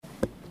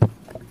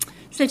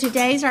So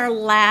today's our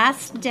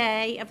last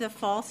day of the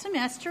fall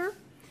semester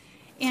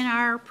in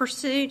our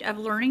pursuit of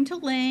learning to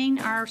lean,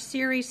 our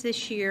series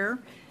this year.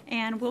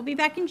 And we'll be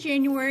back in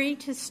January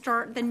to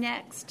start the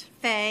next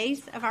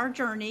phase of our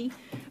journey.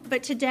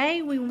 But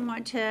today we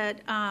want to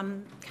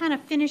kind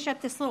of finish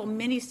up this little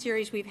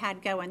mini-series we've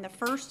had going. The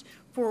first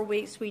 4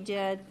 weeks we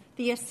did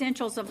the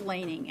essentials of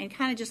leaning and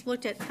kind of just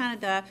looked at kind of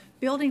the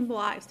building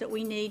blocks that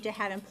we need to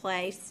have in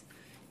place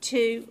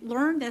to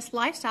learn this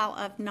lifestyle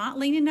of not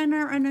leaning on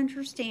our own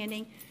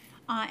understanding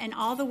and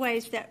all the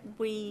ways that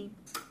we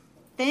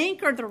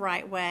think are the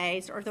right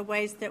ways or the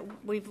ways that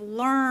we've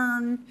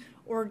learned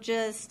or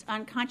just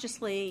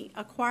unconsciously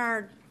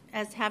acquired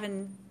as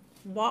having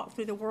walked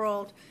through the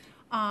world.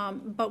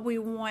 But we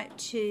want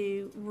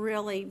to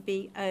really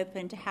be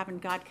open to having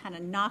God kind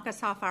of knock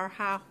us off our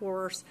high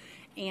horse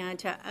and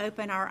to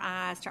open our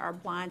eyes to our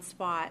blind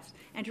spots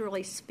and to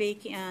really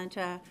speak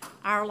into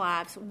our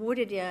lives what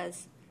it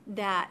is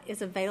that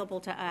is available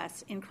to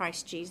us in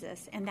Christ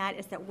Jesus. And that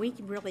is that we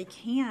really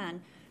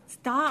can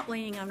stop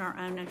leaning on our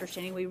own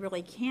understanding. We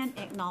really can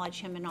acknowledge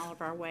Him in all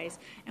of our ways.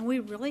 And we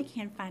really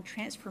can find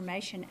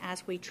transformation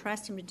as we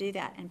trust Him to do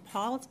that. And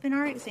Paul has been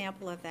our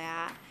example of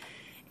that.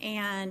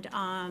 And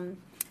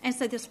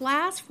so this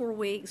last 4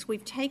 weeks,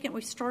 we've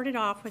started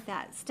off with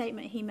that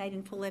statement he made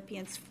in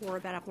Philippians 4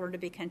 about I've learned to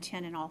be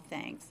content in all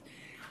things.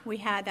 We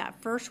had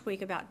that first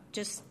week about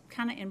just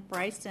kind of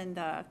embracing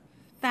the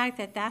fact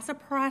that that's a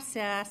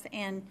process,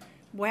 and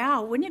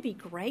wow, wouldn't it be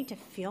great to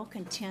feel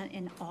content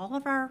in all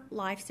of our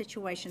life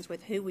situations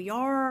with who we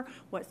are,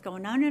 what's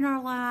going on in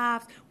our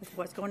lives, with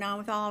what's going on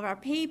with all of our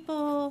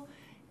people,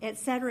 et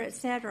cetera, et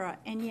cetera.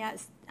 And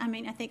yet,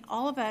 I think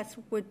all of us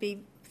would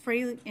be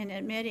free in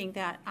admitting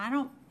that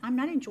I'm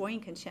not enjoying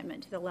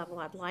contentment to the level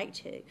I'd like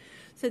to.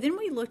 So then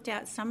we looked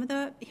at some of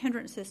the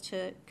hindrances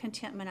to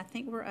contentment. I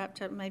think we're up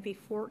to maybe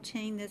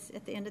 14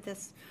 at the end of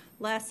this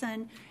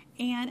lesson,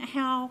 and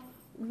how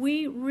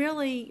we're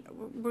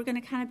going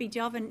to kind of be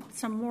delving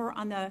some more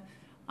on the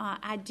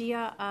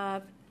idea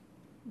of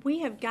we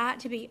have got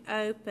to be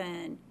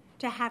open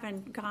to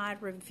having God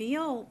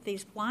reveal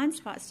these blind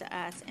spots to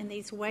us and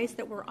these ways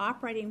that we're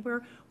operating.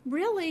 We're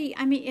really,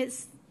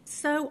 it's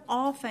so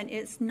often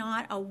it's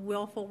not a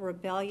willful,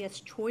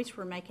 rebellious choice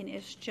we're making.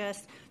 It's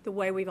just the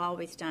way we've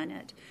always done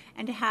it.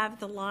 And to have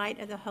the light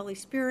of the Holy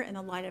Spirit and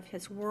the light of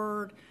His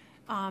Word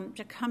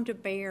to come to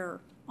bear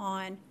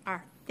on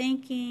our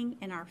thinking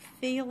and our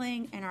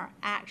feeling and our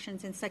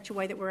actions in such a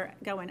way that we're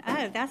going,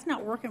 oh, that's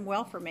not working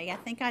well for me. I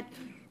think I'd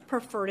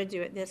prefer to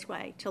do it this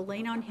way, to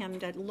lean on Him,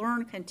 to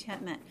learn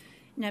contentment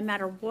no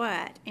matter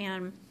what.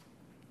 And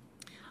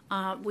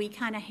we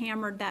kind of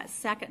hammered that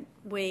second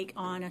week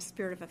on a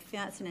spirit of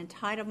offense and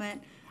entitlement.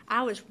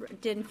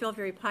 Didn't feel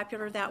very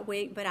popular that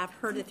week, but I've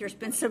heard that there's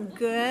been some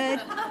good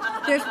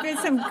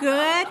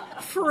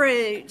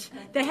fruit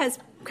that has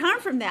come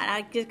from that.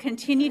 I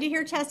continue to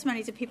hear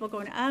testimonies of people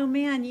going, oh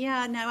man,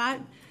 yeah, no,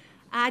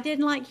 I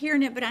didn't like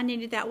hearing it, but I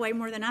needed that way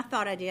more than I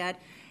thought I did.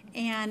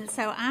 And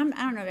so I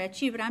don't know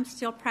about you, but I'm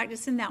still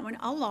practicing that one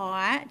a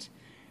lot,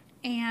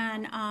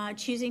 and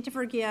choosing to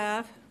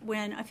forgive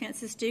when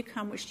offenses do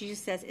come, which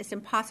Jesus says it's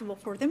impossible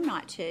for them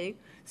not to.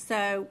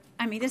 So,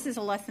 this is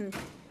a lesson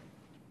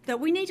that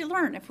we need to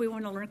learn if we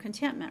want to learn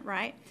contentment,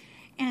 right?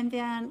 And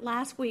then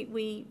last week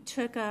we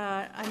took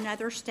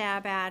another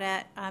stab at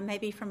it,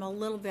 maybe from a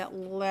little bit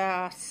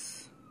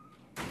less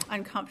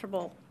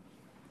uncomfortable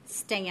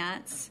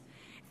stance.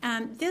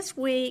 This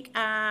week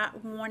I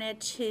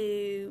wanted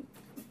to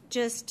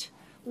just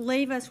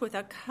leave us with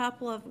a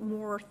couple of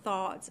more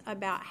thoughts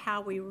about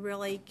how we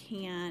really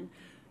can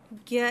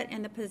get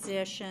in the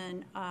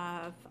position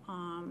of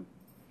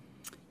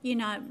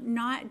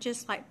not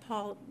just like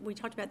Paul, we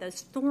talked about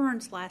those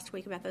thorns last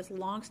week, about those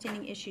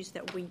long-standing issues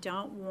that we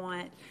don't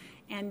want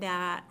and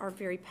that are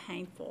very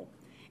painful.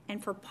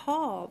 And for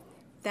Paul,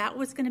 that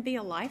was going to be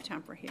a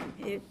lifetime for him.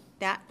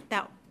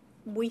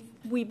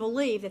 We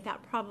believe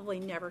that probably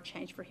never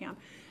changed for him.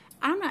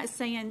 I'm not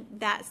saying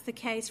that's the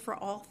case for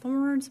all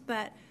thorns,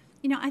 but,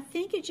 I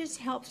think it just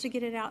helps to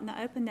get it out in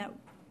the open that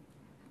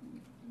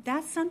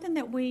that's something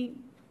that we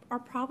are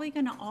probably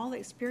going to all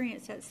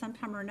experience at some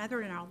time or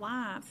another in our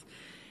lives.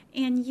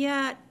 And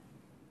yet,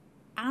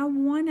 I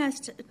want us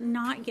to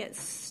not get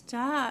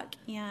stuck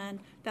in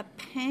the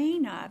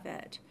pain of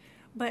it,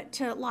 but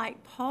to,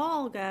 like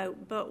Paul, go,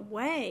 but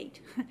wait,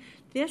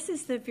 this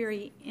is the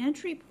very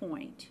entry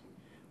point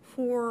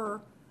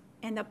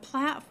and the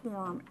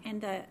platform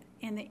and the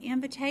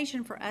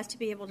invitation for us to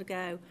be able to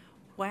go,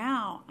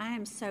 wow, I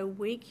am so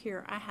weak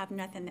here. I have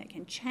nothing that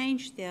can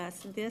change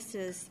this.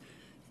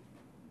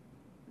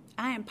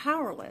 I am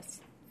powerless.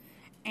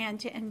 And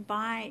to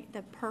invite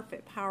the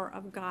perfect power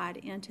of God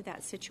into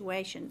that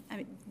situation,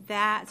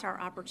 that's our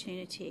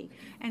opportunity.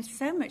 And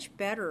so much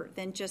better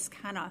than just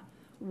kind of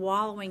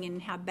wallowing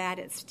in how bad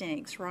it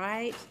stinks,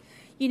 right?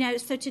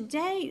 So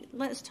today,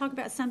 let's talk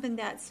about something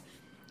that's,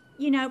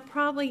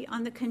 probably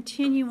on the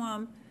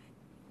continuum,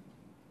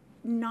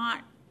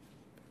 not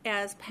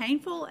as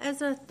painful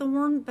as a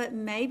thorn, but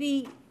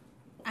maybe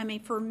I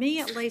mean, for me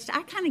at least,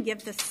 I kind of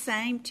give the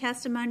same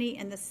testimony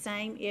and the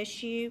same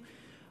issue.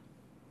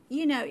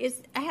 You know,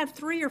 I have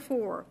 3 or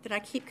 4 that I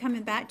keep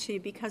coming back to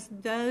because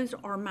those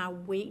are my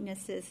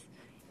weaknesses,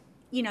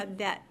 you know,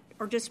 that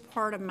are just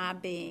part of my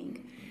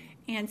being.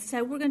 And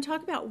so we're going to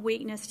talk about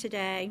weakness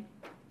today,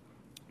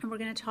 and we're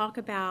going to talk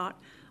about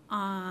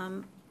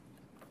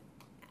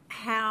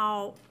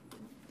how,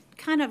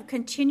 kind of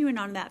continuing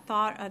on that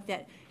thought of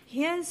that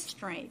his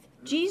strength,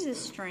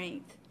 Jesus'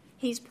 strength,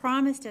 he's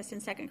promised us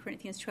in 2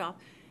 Corinthians 12,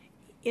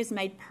 is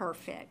made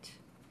perfect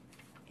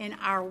in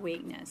our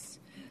weakness.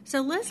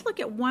 So let's look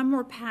at one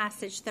more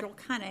passage that will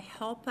kind of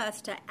help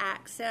us to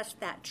access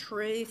that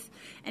truth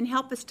and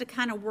help us to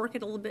kind of work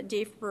it a little bit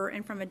deeper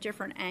and from a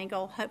different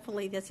angle.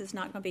 Hopefully this is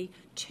not going to be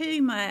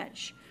too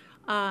much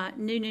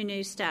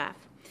new stuff.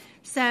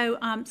 So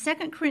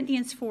 2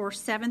 Corinthians 4,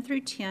 7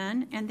 through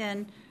 10, and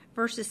then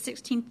verses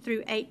 16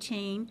 through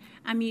 18,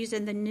 I'm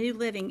using the New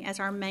Living as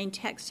our main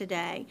text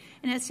today.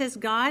 And it says,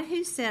 God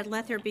who said,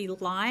 let there be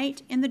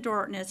light in the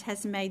darkness,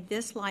 has made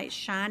this light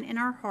shine in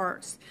our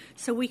hearts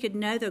so we could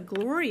know the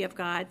glory of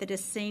God that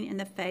is seen in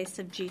the face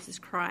of Jesus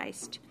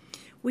Christ.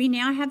 We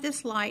now have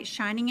this light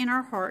shining in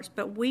our hearts,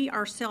 but we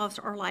ourselves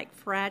are like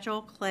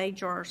fragile clay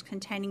jars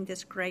containing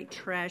this great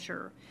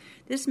treasure.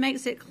 This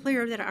makes it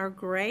clear that our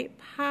great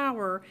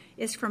power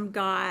is from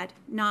God,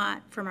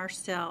 not from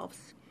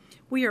ourselves.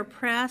 We are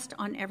pressed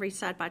on every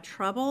side by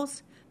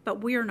troubles,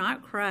 but we are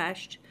not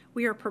crushed.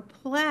 We are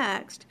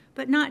perplexed,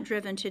 but not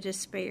driven to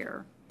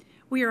despair.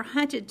 We are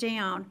hunted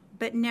down,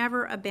 but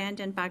never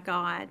abandoned by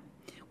God.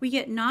 We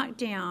get knocked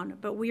down,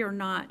 but we are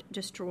not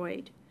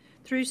destroyed.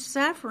 Through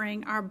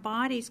suffering, our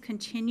bodies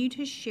continue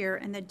to share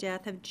in the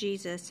death of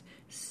Jesus,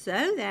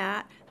 so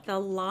that the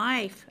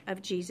life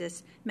of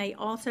Jesus may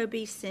also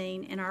be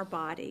seen in our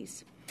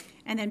bodies.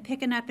 And then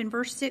picking up in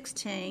verse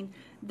 16,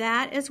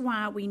 that is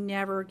why we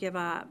never give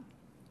up.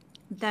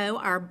 Though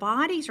our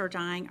bodies are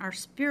dying, our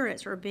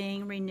spirits are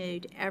being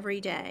renewed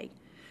every day.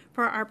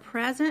 For our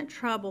present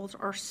troubles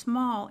are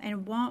small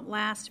and won't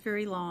last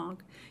very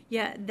long,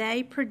 yet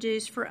they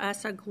produce for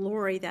us a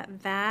glory that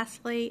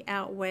vastly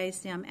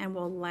outweighs them and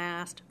will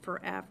last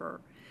forever.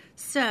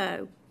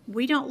 So,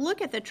 we don't look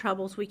at the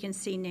troubles we can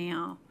see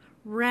now.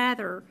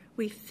 Rather,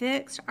 we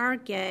fix our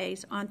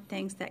gaze on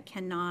things that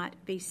cannot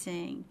be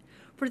seen.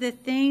 For the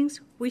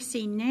things we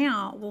see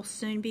now will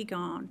soon be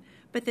gone,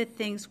 but the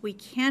things we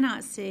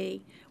cannot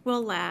see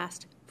will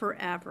last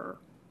forever.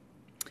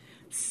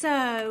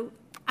 So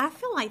I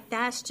feel like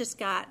that's just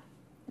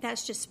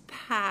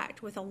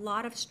packed with a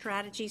lot of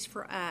strategies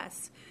for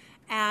us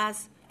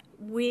as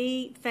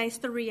we face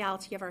the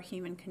reality of our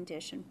human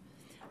condition.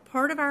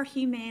 Part of our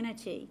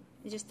humanity,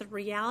 just the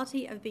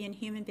reality of being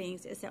human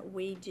beings, is that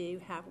we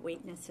do have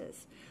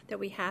weaknesses that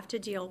we have to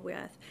deal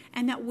with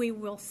and that we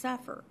will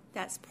suffer.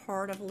 That's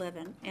part of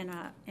living in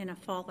a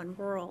fallen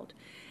world.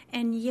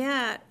 And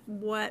yet,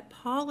 what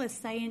Paul is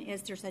saying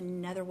is there's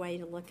another way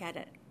to look at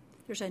it.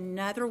 There's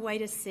another way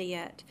to see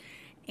it.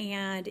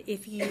 And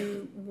if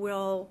you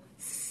will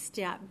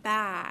step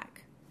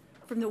back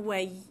from the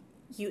way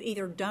you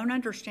either don't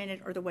understand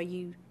it or the way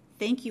you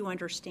think you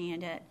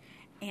understand it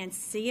and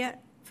see it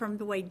from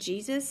the way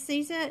Jesus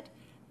sees it,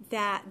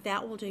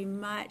 that will do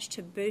much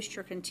to boost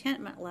your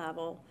contentment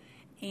level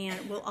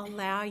and will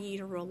allow you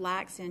to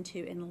relax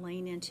into and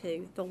lean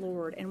into the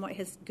Lord and what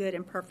his good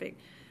and perfect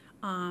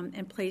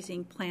and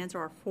pleasing plans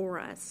are for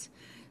us.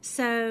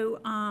 So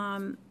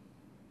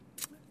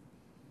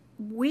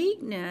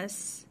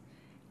weakness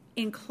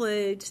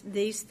includes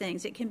these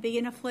things. It can be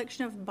an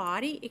affliction of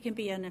body. It can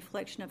be an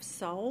affliction of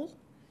soul.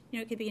 You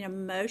know, it could be an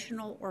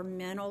emotional or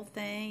mental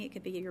thing. It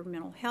could be your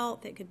mental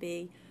health. It could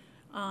be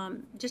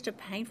just a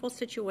painful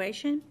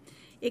situation.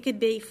 It could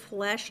be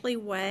fleshly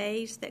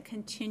ways that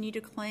continue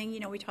to cling. You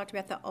know, we talked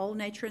about the old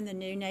nature and the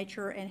new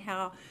nature and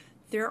how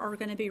there are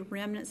going to be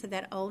remnants of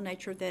that old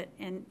nature that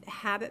and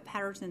habit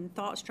patterns and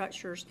thought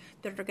structures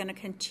that are going to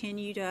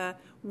continue to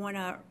want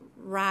to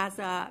rise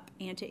up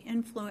and to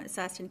influence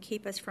us and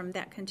keep us from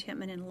that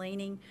contentment and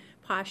leaning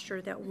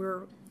posture that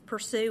we're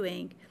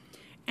pursuing.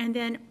 And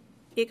then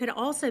it could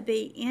also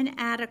be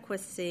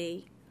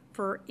inadequacy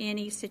for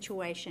any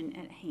situation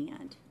at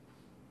hand.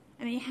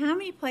 I mean, how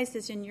many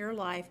places in your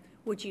life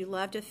would you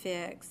love to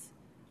fix,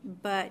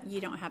 but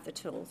you don't have the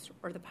tools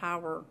or the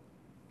power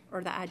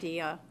or the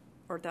idea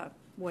or the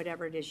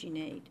whatever it is you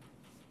need?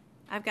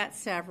 I've got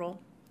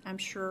several. I'm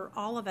sure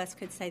all of us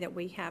could say that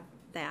we have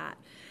that.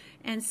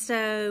 And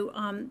so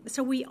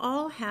we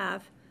all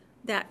have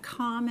that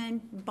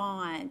common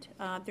bond.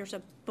 There's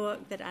a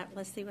book that,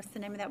 let's see, what's the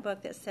name of that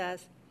book that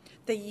says,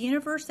 The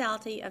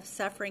Universality of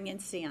Suffering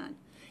and Sin.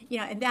 You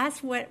know, and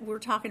that's what we're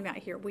talking about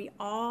here.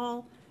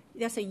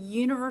 That's a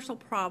universal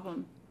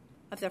problem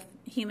of the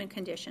human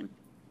condition.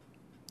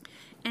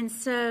 And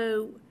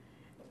so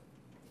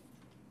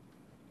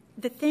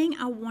the thing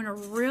I want to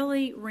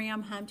really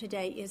ram home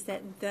today is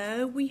that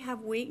though we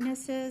have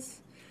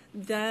weaknesses,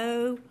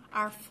 though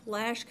our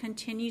flesh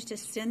continues to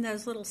send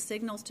those little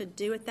signals to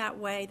do it that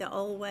way, the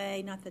old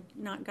way,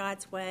 not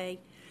God's way,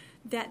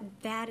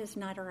 that is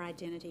not our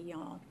identity,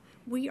 y'all.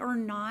 we are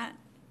not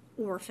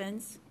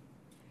orphans.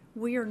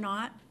 We are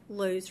not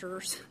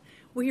losers.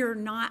 We are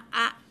not,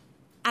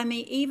 I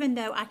mean, even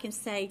though I can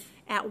say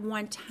at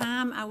one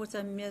time I was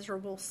a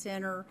miserable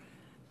sinner,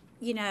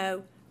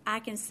 I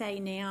can say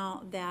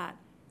now that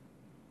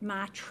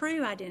my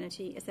true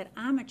identity is that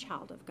I'm a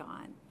child of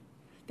God,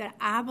 that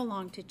I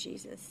belong to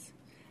Jesus,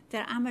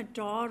 that I'm a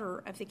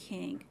daughter of the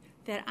King,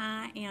 that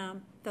I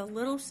am the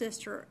little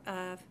sister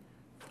of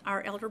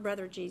our elder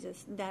brother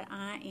Jesus, that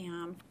I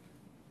am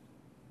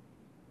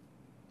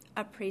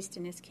a priest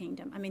in his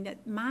kingdom. I mean,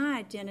 that my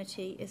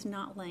identity is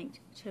not linked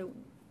to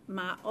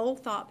my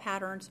old thought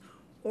patterns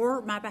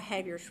or my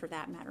behaviors for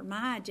that matter.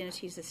 My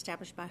identity is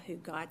established by who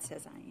God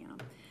says I am.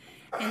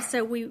 And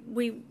so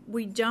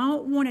we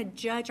don't want to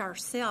judge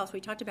ourselves. We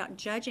talked about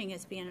judging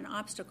as being an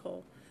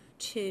obstacle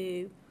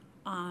to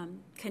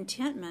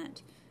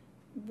contentment.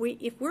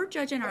 If we're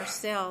judging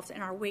ourselves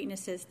and our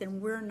weaknesses,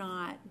 then we're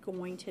not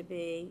going to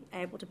be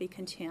able to be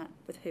content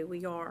with who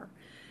we are.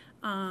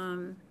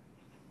 And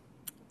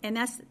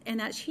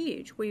that's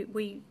huge.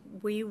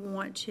 We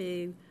want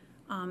to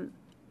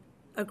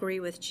agree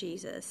with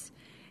Jesus.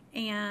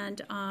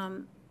 And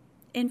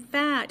in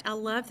fact, I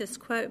love this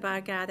quote by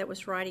a guy that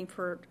was writing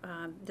for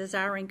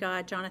Desiring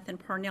God, Jonathan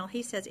Parnell.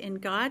 He says, "In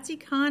God's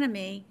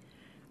economy,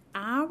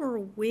 our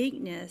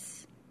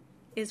weakness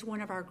is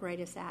one of our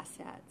greatest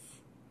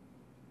assets."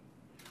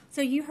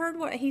 So you heard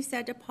what he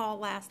said to Paul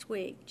last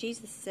week.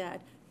 Jesus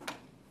said,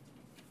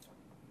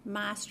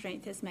 "My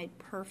strength is made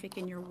perfect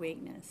in your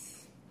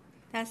weakness."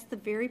 That's the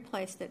very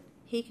place that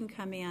he can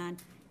come in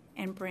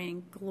and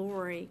bring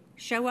glory,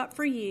 show up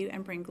for you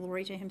and bring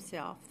glory to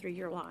himself through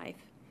your life.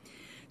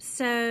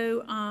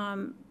 So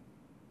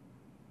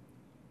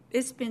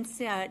it's been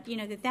said,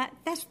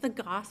 that's the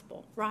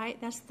gospel, right?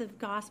 That's the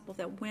gospel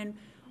that when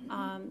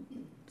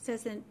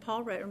says in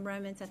Paul wrote in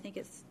Romans, I think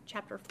it's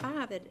chapter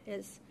 5, it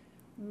is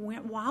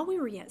while we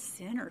were yet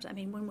sinners, I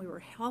mean, when we were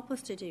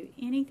helpless to do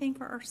anything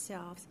for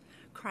ourselves,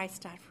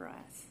 Christ died for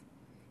us.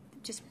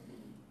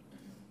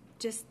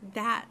 Just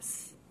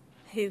that's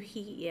who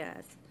he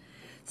is.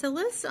 So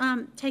let's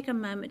take a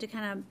moment to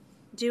kind of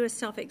do a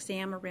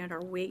self-exam around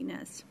our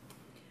weakness.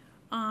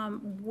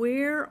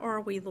 Where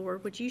are we,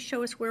 Lord? Would you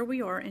show us where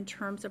we are in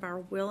terms of our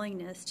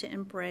willingness to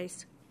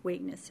embrace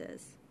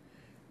weaknesses?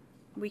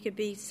 We could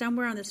be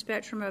somewhere on the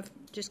spectrum of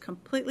just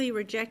completely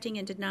rejecting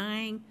and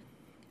denying,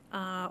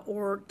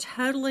 or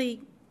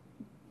totally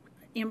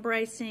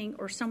embracing,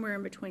 or somewhere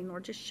in between,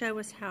 Lord. Just show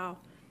us how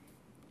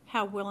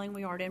willing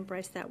we are to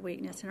embrace that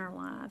weakness in our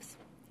lives.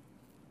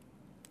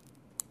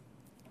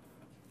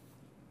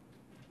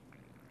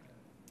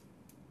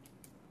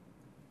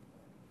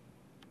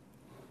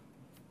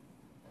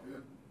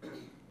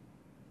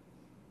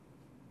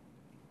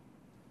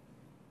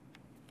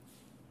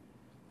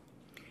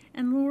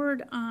 And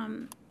Lord,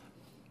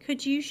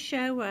 could you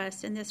show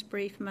us in this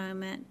brief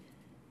moment,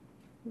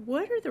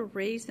 what are the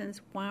reasons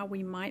why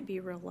we might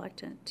be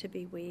reluctant to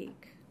be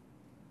weak?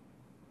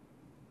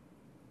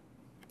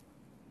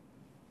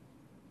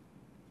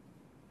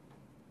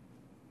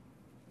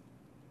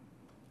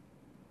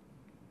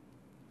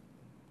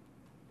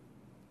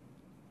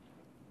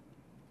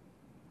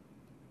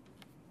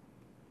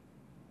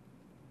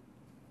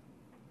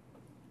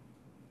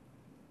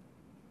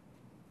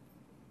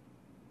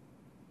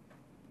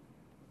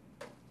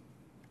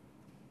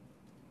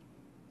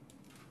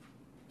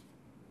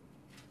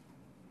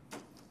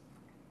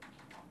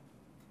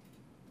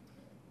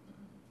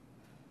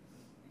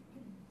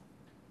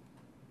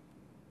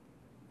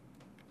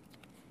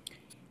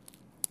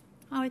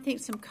 I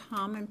think some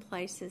common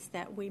places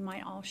that we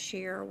might all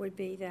share would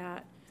be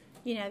that,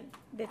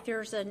 that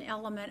there's an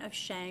element of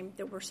shame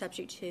that we're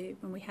subject to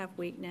when we have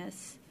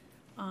weakness.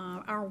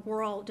 Our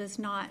world does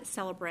not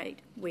celebrate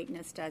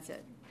weakness, does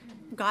it?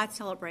 God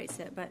celebrates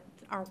it, but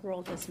our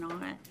world does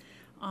not.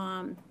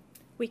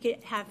 We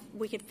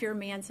could fear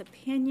man's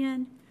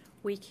opinion.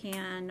 We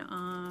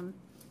can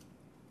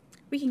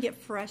get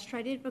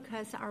frustrated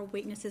because our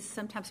weaknesses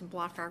sometimes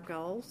block our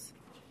goals.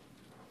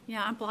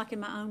 I'm blocking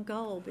my own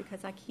goal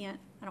because I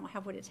don't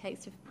have what it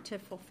takes to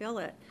fulfill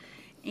it.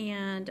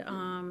 And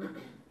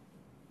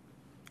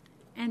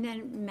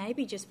then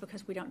maybe just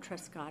because we don't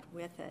trust God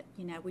with it,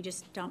 we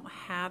just don't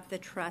have the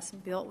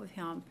trust built with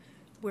him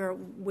where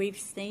we've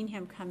seen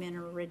him come in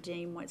and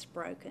redeem what's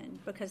broken,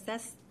 because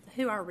that's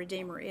who our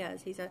Redeemer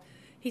is.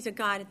 He's a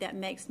God that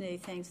makes new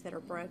things that are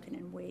broken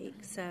and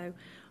weak. So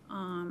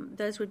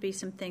those would be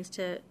some things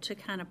to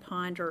kind of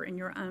ponder in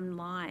your own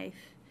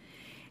life.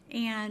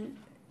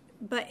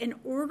 But in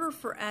order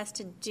for us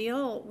to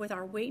deal with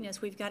our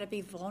weakness, we've got to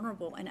be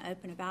vulnerable and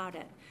open about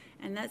it.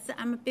 And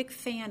I'm a big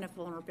fan of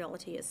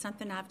vulnerability. It's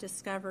something I've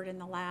discovered in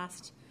the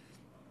last,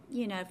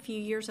 few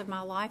years of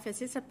my life.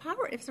 It's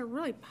a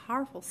really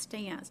powerful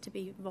stance to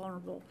be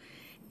vulnerable.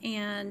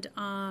 And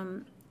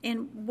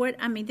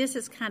this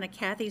is kind of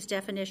Kathy's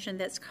definition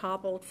that's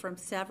cobbled from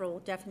several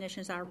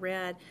definitions I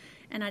read.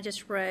 And I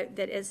just wrote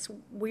that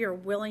we are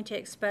willing to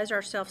expose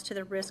ourselves to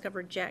the risk of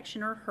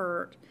rejection or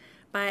hurt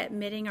by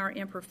admitting our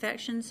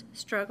imperfections,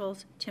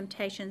 struggles,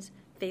 temptations,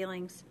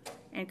 feelings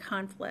and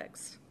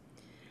conflicts.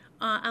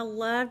 I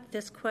loved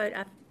this quote.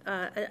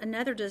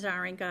 Another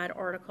Desiring God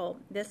article,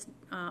 this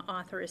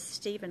author is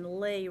Stephen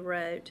Lee,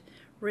 wrote,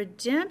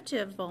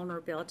 "Redemptive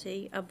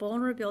vulnerability, a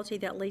vulnerability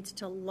that leads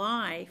to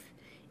life,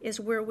 is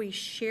where we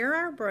share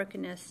our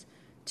brokenness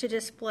to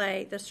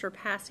display the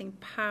surpassing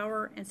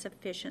power and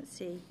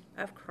sufficiency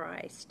of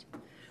Christ."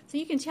 So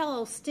you can tell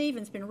old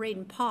Stephen's been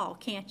reading Paul,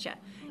 can't you?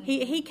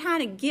 He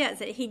kind of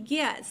gets it. He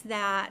gets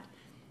that,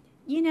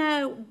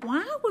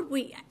 why would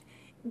we...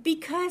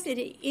 Because it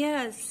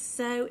is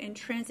so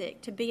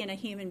intrinsic to being a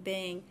human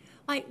being.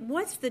 Like,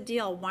 what's the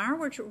deal? Why are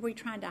we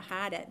trying to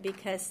hide it?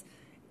 Because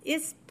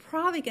it's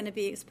probably going to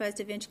be exposed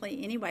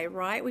eventually anyway,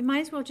 right? We might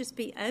as well just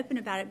be open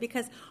about it.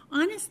 Because,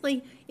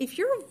 honestly, if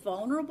you're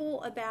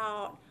vulnerable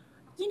about,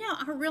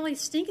 I really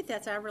stink at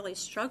this, I really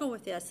struggle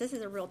with this is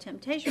a real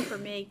temptation for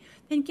me,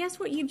 then guess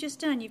what you've just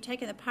done? You've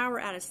taken the power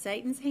out of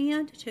Satan's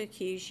hand to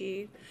accuse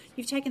you.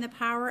 You've taken the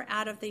power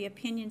out of the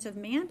opinions of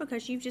man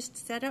because you've just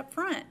said up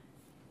front,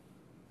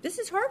 this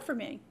is hard for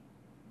me.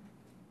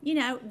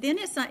 Then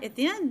it's not.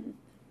 Then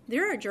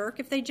they're a jerk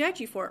if they judge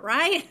you for it,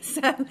 right?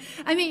 So,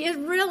 it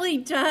really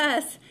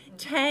does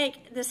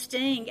take the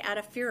sting out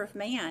of fear of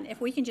man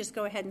if we can just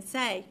go ahead and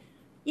say,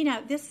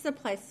 this is a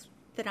place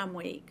that I'm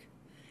weak.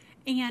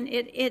 And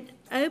it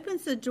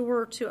opens the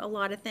door to a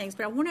lot of things.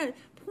 But I want to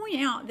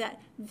point out that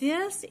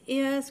this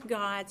is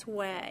God's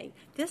way.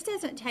 This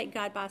doesn't take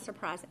God by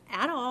surprise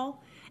at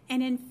all.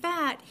 And in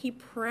fact, he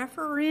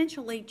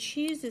preferentially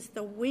chooses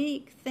the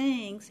weak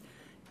things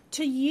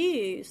to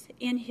use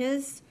in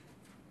his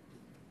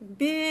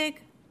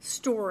big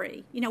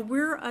story.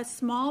 We're a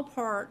small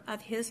part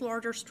of his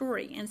larger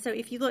story. And so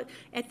if you look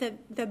at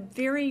the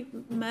very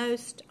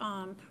most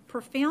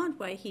profound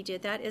way he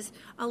did that is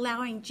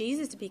allowing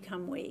Jesus to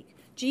become weak.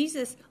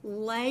 Jesus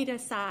laid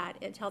aside,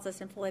 it tells us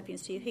in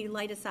Philippians 2, he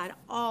laid aside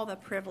all the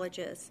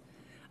privileges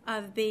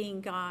of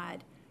being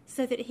God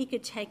so that he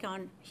could take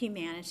on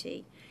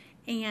humanity.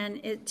 And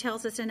it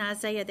tells us in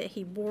Isaiah that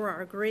he bore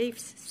our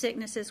griefs,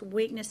 sicknesses,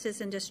 weaknesses,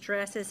 and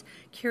distresses,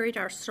 carried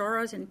our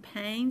sorrows and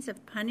pains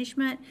of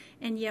punishment,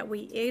 and yet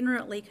we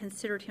ignorantly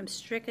considered him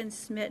stricken,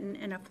 smitten,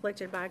 and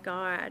afflicted by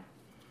God.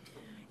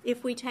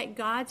 If we take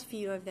God's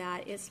view of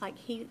that, it's like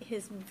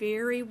his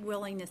very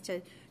willingness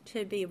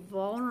to be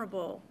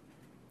vulnerable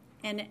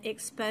and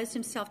expose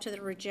himself to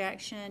the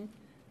rejection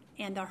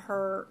and the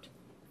hurt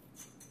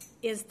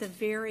is the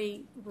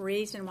very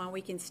reason why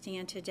we can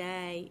stand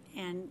today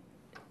and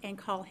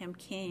call him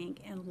King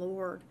and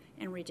Lord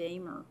and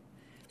Redeemer.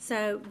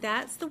 So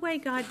that's the way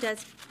God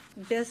does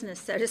business,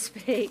 so to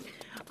speak.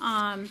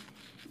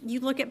 You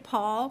look at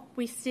Paul,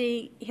 we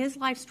see his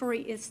life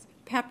story is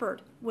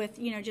peppered with,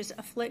 just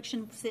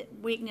affliction,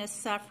 weakness,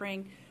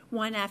 suffering,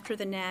 one after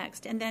the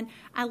next. And then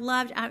I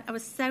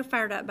was so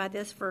fired up by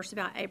this verse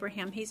about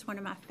Abraham. He's one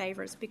of my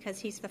favorites because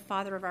he's the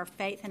father of our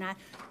faith. And I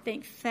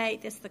think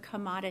faith is the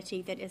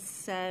commodity that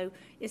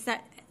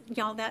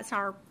that's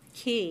our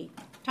key.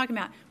 Talking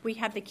about, we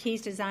have the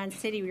keys to Zion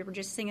City. We were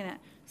just singing that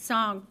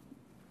song,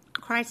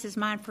 Christ is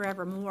mine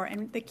forevermore.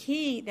 And the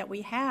key that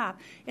we have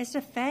is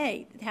to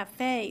have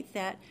faith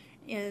that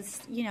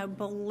is,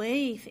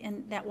 belief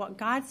in that what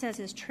God says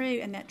is true,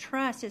 and that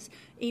trust is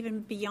even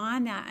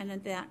beyond that,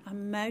 and that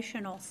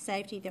emotional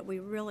safety that we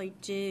really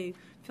do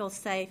feel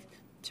safe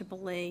to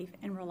believe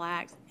and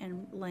relax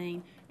and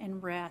lean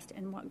and rest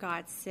in what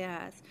God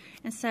says.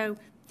 And so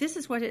this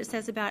is what it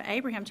says about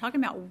Abraham, talking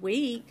about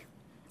weak.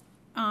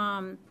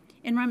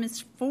 In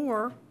Romans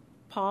 4,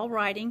 Paul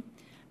writing,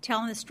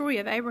 telling the story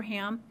of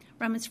Abraham,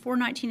 Romans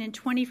 4:19 and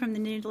 20 from the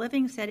New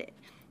Living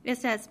it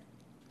says,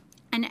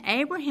 "And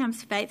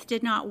Abraham's faith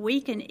did not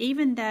weaken,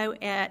 even though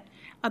at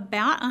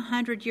about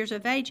 100 years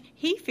of age,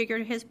 he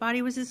figured his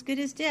body was as good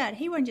as dead."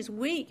 He wasn't just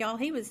weak, y'all.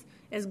 He was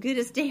as good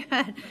as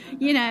dead,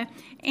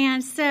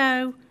 And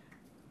so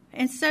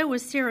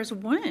was Sarah's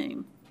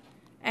womb.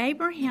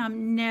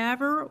 Abraham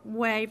never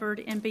wavered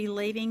in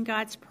believing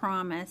God's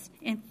promise.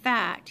 In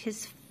fact,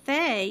 his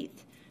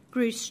faith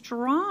grew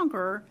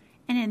stronger,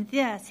 and in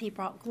this he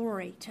brought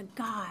glory to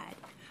God.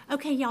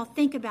 Okay, y'all,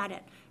 think about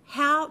it.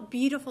 How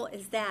beautiful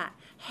is that?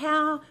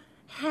 How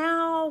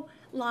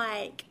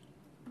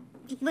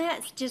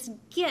let's just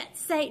get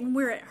Satan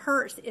where it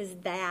hurts is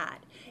that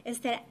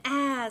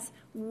as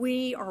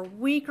we are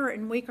weaker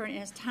and weaker, and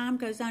as time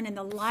goes on and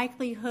the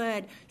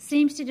likelihood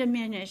seems to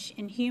diminish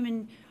in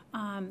human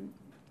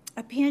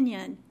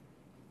opinion,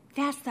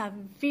 that's the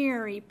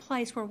very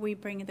place where we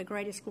bring the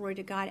greatest glory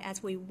to God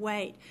as we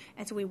wait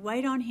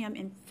on him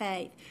in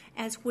faith,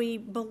 as we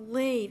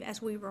believe,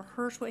 as we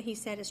rehearse what he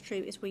said is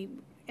true, as we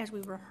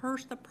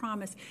rehearse the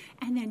promise.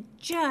 And then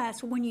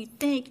just when you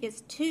think it's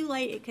too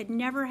late, it could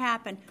never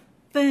happen,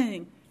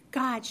 boom,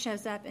 God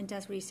shows up and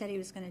does what he said he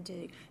was going to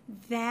do.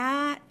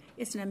 That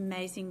is an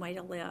amazing way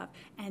to live.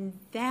 And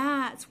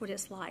that's what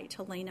it's like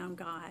to lean on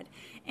God.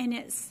 And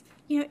it's,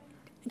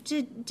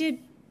 did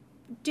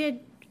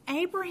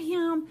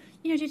Abraham,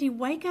 did he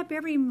wake up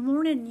every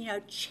morning,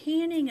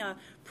 chanting a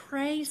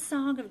praise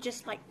song of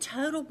just like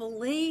total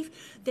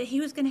belief that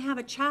he was going to have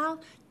a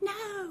child?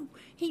 No.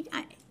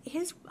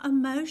 his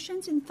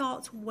emotions and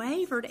thoughts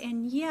wavered,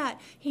 and yet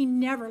he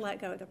never let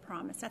go of the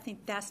promise. I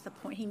think that's the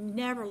point. He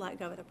never let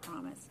go of the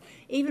promise.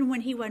 Even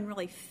when he wasn't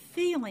really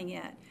feeling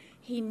it,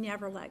 he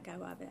never let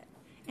go of it.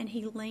 And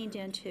he leaned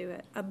into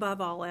it above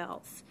all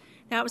else.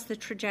 That was the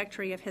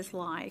trajectory of his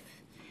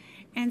life.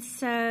 And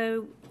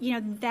so,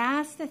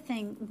 that's the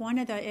thing. One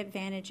of the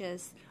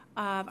advantages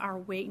of our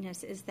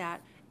weakness is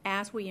that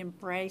as we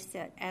embrace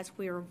it, as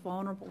we are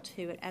vulnerable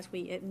to it, as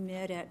we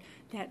admit it,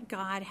 that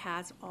God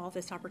has all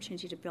this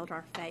opportunity to build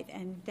our faith.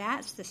 And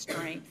that's the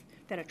strength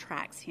that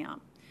attracts him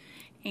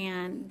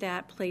and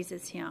that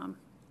pleases him.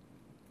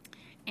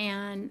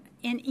 And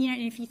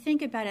if you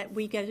think about it,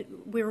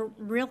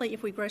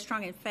 if we grow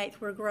strong in faith,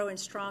 we're growing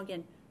strong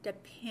in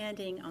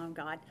depending on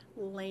God,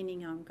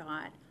 leaning on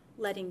God,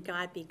 letting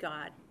God be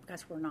God,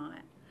 because we're not.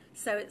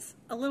 So it's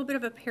a little bit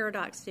of a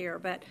paradox there,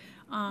 but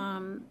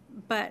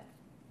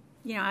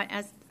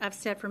as I've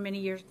said for many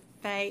years,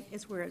 faith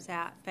is where it's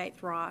at.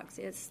 Faith rocks.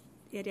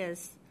 It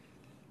is.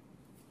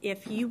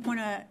 If you want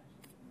to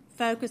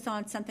focus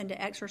on something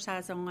to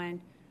exercise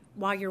on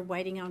while you're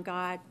waiting on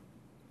God,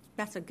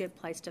 that's a good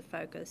place to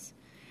focus.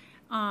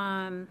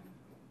 And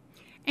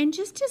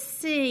just to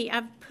see,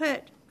 I've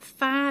put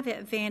 5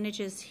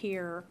 advantages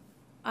here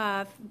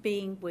of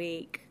being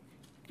weak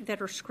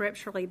that are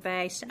scripturally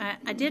based.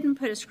 I didn't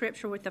put a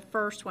scripture with the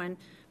first one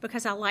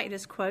because I like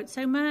this quote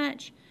so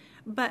much,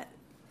 but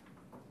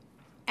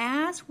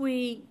as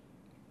we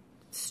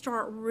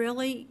start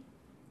really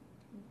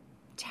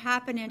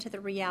tapping into the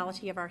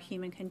reality of our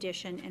human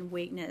condition and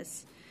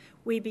weakness,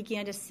 we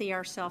begin to see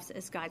ourselves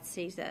as God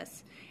sees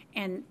us.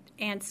 And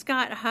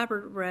Scott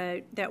Hubbard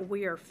wrote that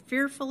we are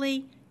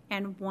fearfully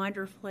and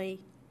wonderfully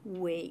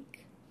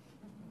weak.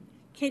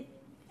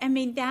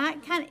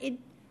 That kind of,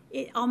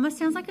 it almost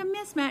sounds like a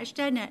mismatch,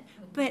 doesn't it?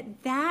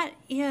 But that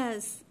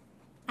is,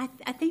 I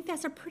think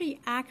that's a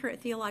pretty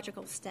accurate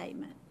theological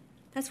statement.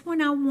 That's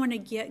one I want to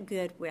get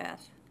good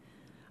with.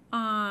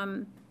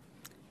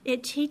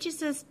 It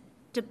teaches us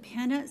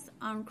dependence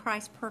on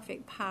Christ's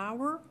perfect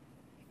power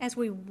as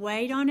we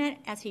wait on it,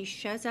 as he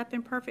shows up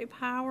in perfect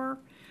power.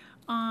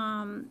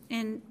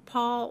 And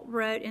Paul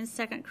wrote in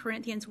 2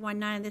 Corinthians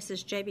 1:9, this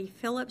is J.B.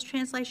 Phillips'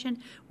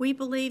 translation, "We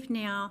believe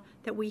now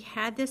that we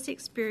had this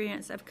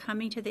experience of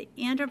coming to the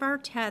end of our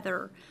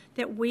tether,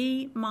 that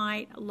we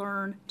might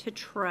learn to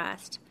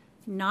trust,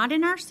 not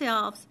in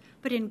ourselves,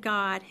 but in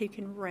God who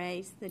can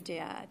raise the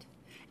dead."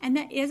 And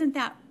isn't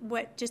that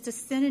what just a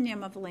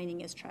synonym of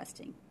leaning is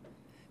trusting?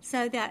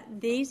 So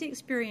that these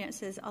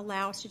experiences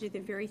allow us to do the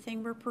very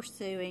thing we're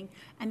pursuing,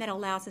 and that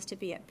allows us to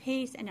be at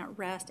peace and at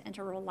rest and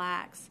to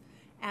relax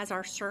as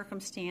our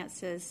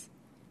circumstances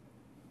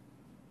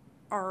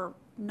are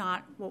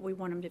not what we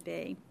want them to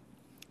be.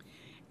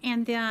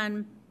 And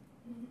then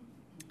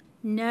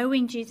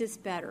knowing Jesus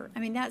better.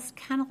 That's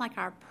kind of like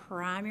our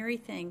primary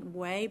thing,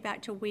 way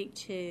back to week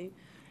 2,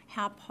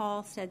 how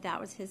Paul said that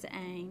was his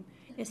aim,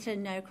 is to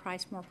know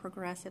Christ more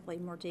progressively,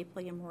 more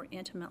deeply, and more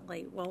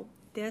intimately. Well,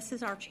 this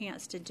is our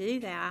chance to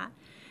do that.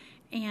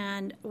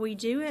 And we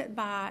do it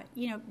by,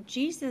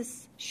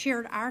 Jesus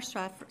shared our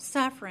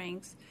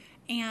sufferings,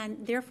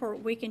 and therefore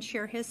we can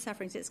share his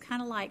sufferings. It's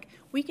kind of like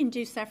we can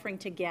do suffering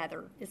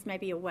together, is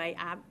maybe a way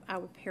I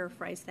would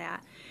paraphrase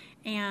that.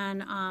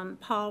 And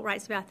Paul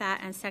writes about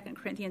that in 2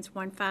 Corinthians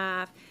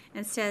 1:5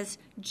 and says,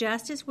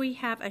 "Just as we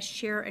have a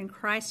share in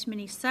Christ's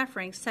many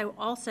sufferings, so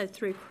also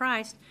through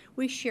Christ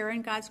we share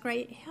in God's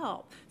great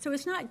help." So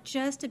it's not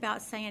just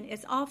about saying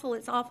it's awful,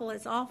 it's awful,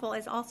 it's awful.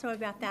 It's also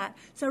about that.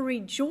 So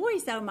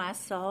rejoice, O my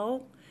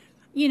soul,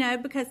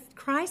 because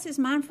Christ is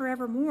mine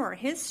forevermore.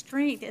 His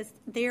strength is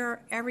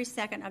there every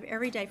second of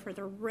every day for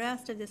the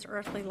rest of this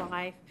earthly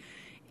life.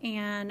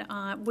 And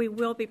we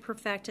will be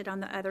perfected on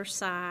the other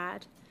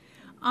side.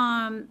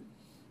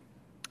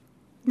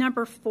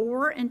 Number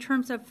 4, in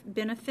terms of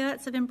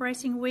benefits of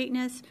embracing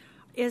weakness,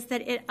 is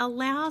that it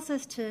allows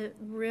us to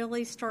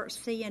really start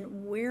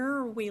seeing where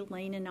are we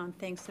leaning on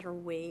things that are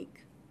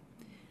weak,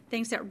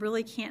 things that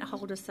really can't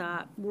hold us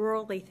up,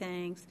 worldly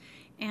things.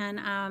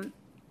 And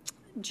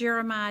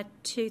Jeremiah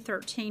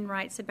 2:13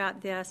 writes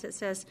about this. It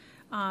says,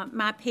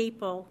 "My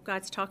people,"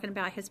 God's talking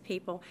about his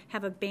people,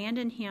 "have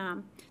abandoned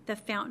him, the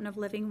fountain of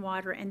living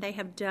water, and they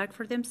have dug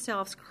for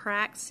themselves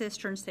cracked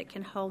cisterns that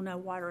can hold no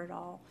water at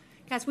all."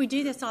 Guys, we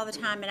do this all the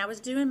time, and I was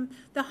doing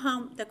the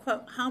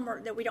quote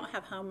homework, that we don't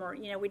have homework.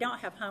 We don't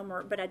have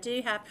homework, but I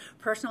do have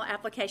personal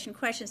application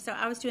questions. So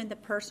I was doing the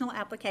personal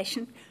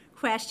application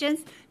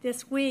questions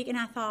this week, and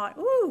I thought,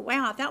 ooh,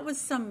 wow, that was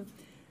some,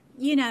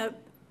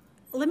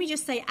 let me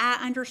just say, I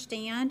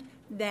understand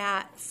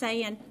that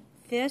saying,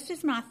 this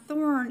is my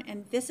thorn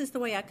and this is the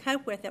way I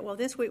cope with it. Well,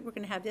 this week we're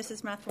going to have, this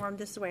is my thorn,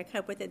 this is the way I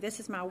cope with it, this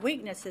is my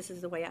weakness, this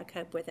is the way I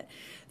cope with it.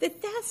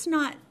 That's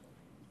not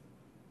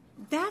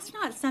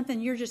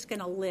something you're just going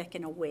to lick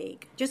in a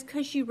week. Just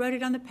because you wrote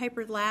it on the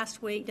paper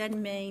last week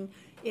doesn't mean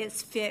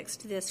it's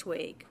fixed this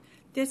week.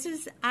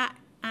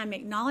 I'm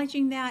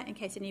acknowledging that in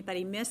case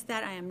anybody missed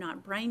that. I am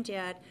not brain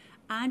dead.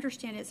 I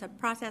understand it's a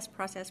process.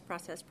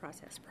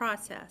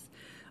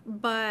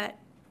 But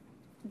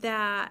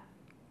that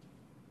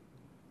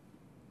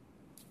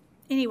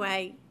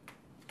anyway,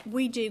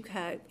 we do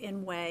cope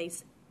in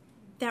ways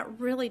that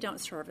really don't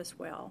serve us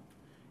well.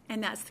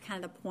 And that's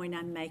kind of the point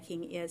I'm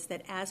making, is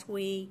that as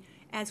we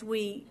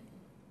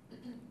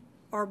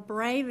are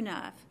brave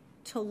enough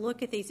to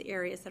look at these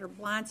areas that are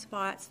blind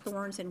spots,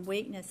 thorns, and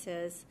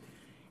weaknesses,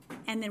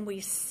 and then we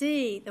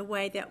see the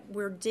way that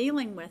we're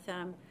dealing with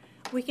them,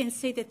 we can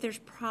see that there's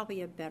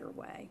probably a better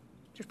way.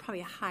 There's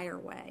probably a higher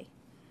way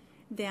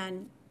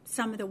than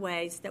some of the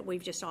ways that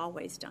we've just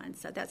always done.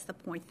 So that's the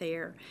point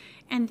there.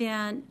 And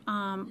then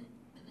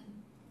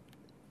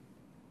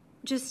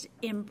just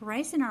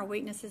embracing our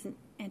weaknesses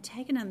and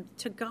taking them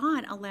to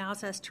God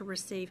allows us to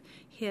receive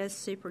His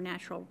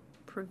supernatural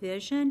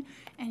provision.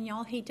 And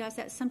y'all, He does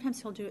that.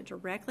 Sometimes He'll do it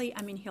directly.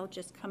 I mean, He'll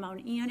just come on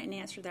in and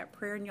answer that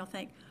prayer, and you'll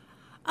think,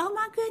 oh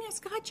my goodness,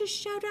 God just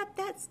showed up.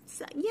 That's,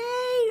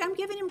 yay, I'm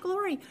giving Him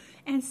glory.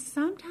 And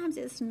sometimes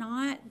it's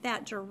not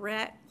that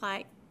direct,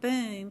 like,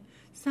 boom.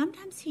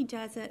 Sometimes He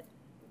does it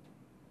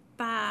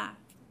by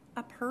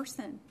a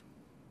person.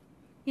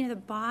 You know,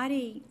 the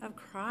body of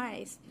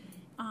Christ.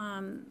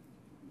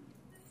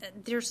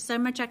 There's so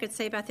much I could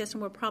say about this, and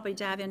we'll probably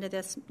dive into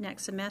this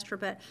next semester.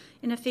 But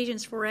in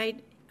Ephesians 4:8,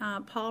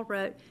 Paul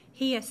wrote,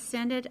 He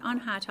ascended on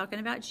high, talking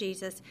about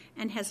Jesus,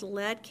 and has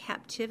led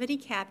captivity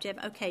captive.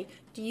 Okay,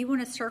 do you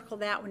want to circle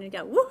that one and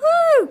go,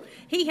 woohoo!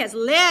 He has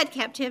led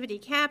captivity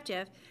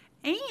captive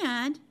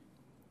and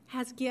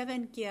has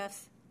given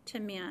gifts to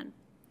men.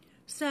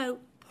 So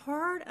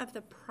part of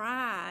the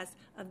prize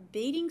of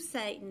beating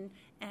Satan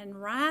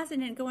and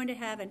rising and going to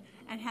heaven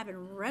and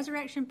having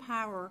resurrection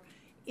power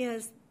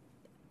is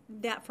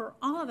that for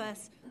all of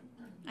us,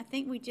 I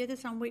think we did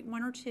this on week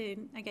 1 or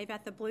 2. I gave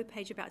out the blue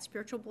page about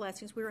spiritual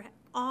blessings. We were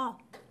all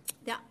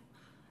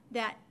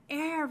that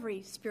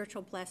every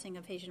spiritual blessing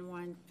of Ephesians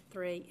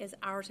 1:3 is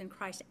ours in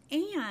Christ.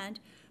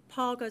 And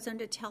Paul goes on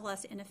to tell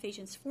us in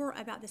Ephesians 4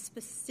 about the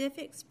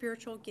specific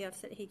spiritual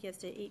gifts that he gives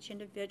to each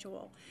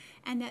individual,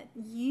 and that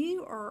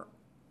you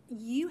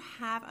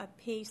have a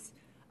piece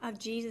of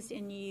Jesus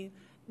in you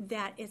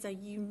that is a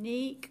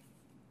unique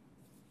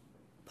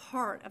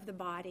part of the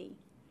body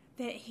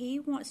that He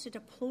wants to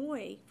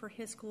deploy for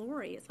His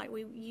glory. It's like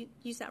we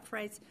use that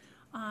phrase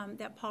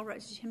that Paul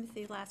wrote to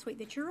Timothy last week,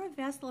 that you're a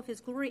vessel of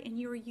His glory and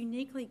you're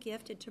uniquely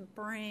gifted to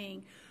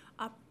bring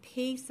a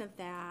piece of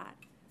that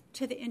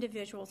to the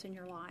individuals in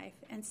your life.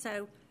 And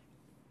so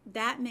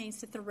that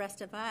means that the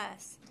rest of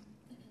us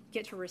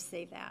get to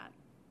receive that.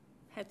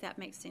 Hope that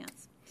makes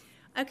sense.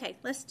 Okay,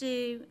 let's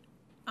do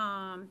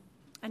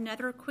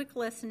another quick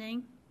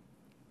listening.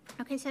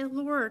 Okay, so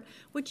Lord,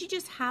 would you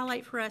just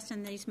highlight for us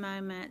in these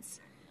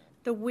moments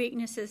the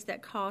weaknesses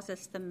that cause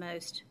us the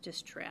most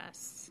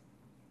distress?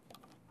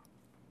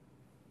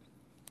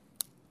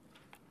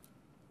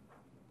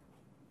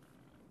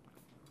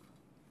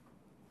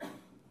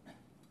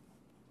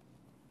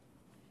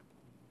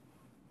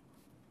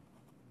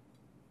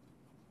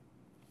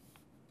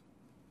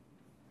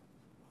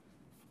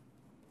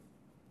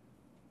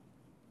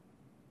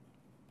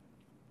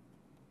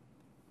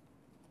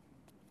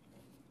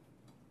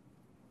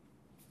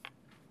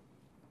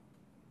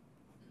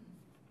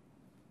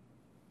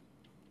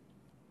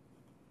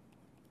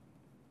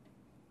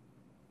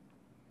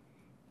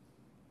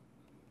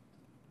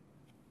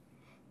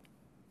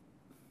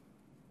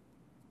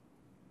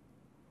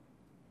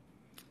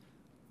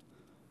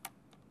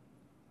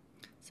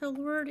 So,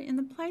 Lord, in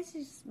the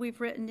places we've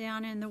written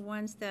down and the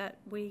ones that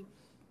we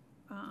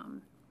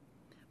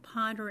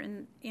ponder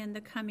in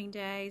the coming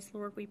days,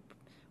 Lord,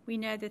 we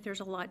know that there's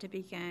a lot to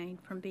be gained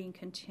from being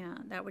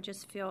content. That would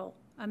just feel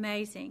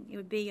amazing. It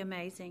would be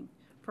amazing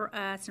for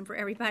us and for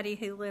everybody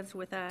who lives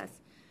with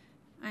us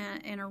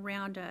and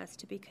around us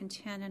to be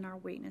content in our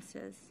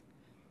weaknesses.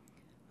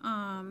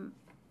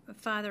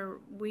 Father,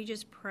 we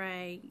just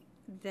pray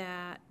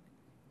that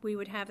we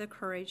would have the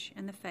courage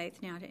and the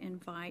faith now to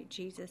invite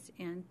Jesus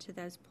into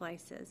those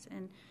places.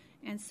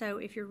 And so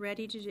if you're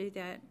ready to do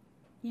that,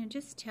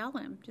 just tell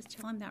Him. Just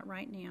tell Him that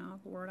right now.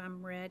 Lord,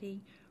 I'm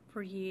ready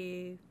for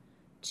you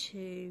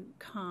to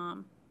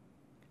come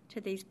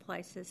to these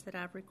places that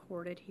I've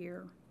recorded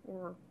here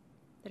or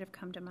that have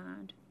come to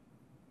mind.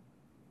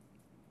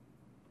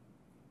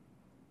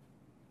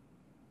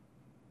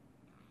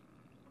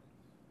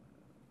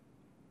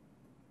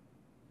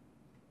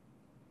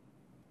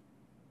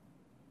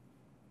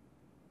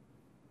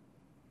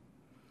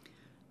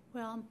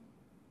 Well,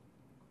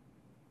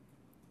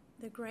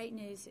 the great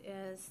news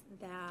is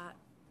that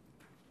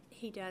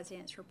He does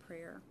answer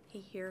prayer.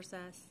 He hears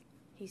us.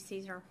 He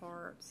sees our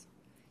hearts.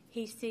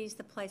 He sees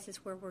the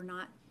places where we're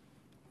not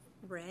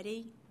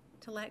ready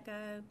to let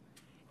go.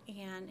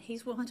 And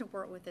He's willing to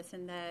work with us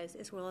in those,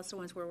 as well as the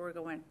ones where we're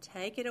going,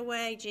 take it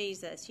away,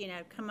 Jesus,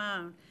 come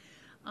on.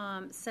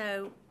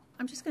 So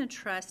I'm just going to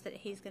trust that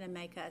He's going to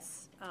make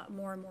us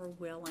more and more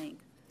willing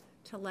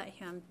to let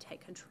Him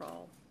take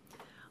control.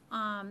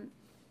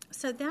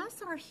 So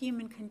that's our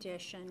human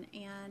condition,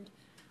 and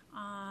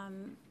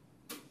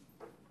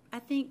I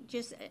think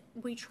just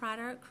we try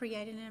to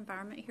create an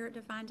environment here at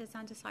Divine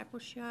Design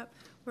Discipleship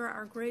where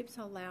our groups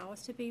allow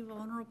us to be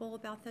vulnerable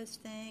about those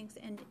things.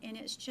 And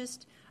it's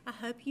just, I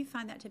hope you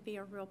find that to be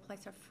a real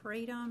place of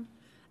freedom,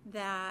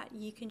 that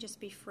you can just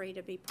be free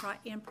to be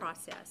in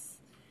process,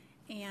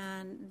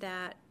 and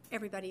that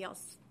everybody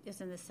else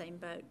is in the same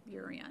boat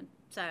you're in.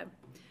 So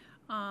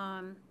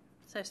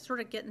sort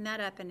of getting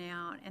that up and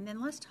out. And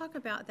then let's talk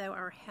about, though,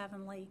 our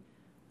heavenly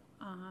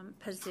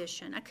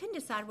position. I couldn't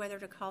decide whether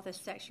to call this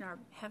section our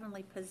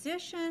heavenly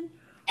position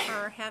or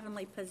our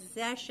heavenly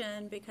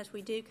possession, because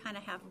we do kind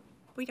of have,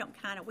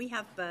 we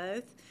have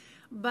both.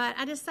 But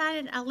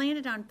I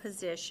landed on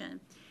position.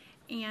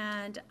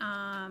 And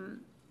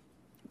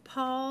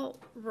Paul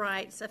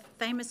writes a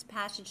famous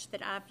passage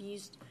that I've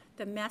used,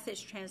 the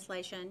Message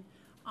translation,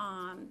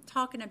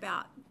 talking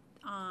about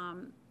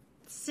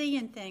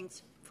seeing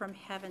things from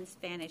heaven's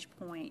vantage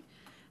point.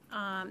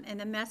 And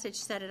the Message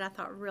said it, I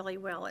thought, really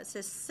well. It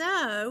says,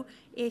 so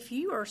if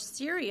you are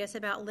serious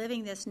about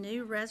living this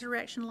new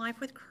resurrection life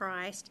with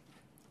Christ,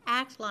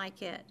 act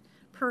like it.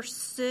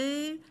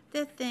 Pursue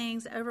the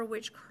things over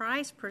which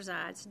Christ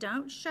presides.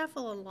 Don't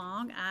shuffle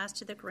along, eyes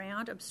to the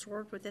ground,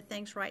 absorbed with the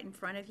things right in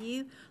front of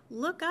you.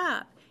 Look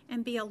up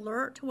and be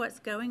alert to what's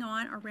going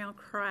on around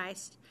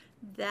Christ.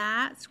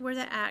 That's where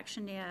the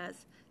action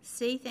is.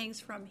 See things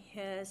from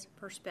his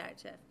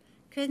perspective.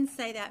 Couldn't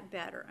say that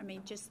better. I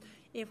mean, just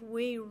if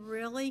we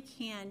really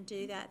can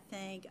do that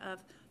thing of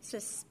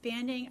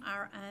suspending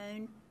our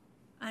own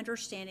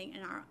understanding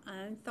and our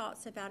own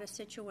thoughts about a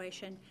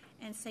situation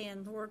and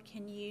saying, Lord,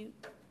 can you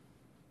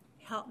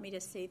help me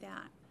to see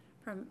that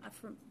from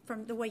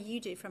the way you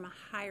do, from a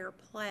higher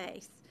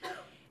place?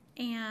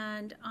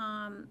 And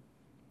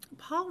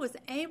Paul was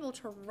able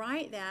to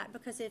write that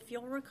because, if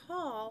you'll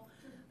recall,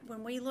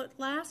 when we looked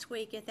last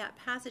week at that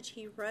passage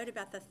he wrote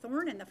about the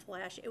thorn in the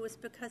flesh, it was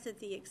because of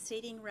the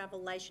exceeding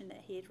revelation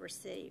that he had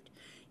received.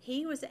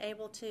 He was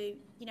able to,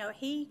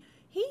 he's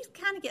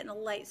kind of getting a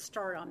late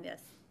start on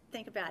this.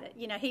 Think about it.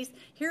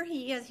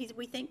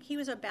 We think he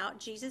was about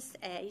Jesus'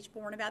 age,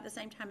 born about the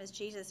same time as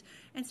Jesus.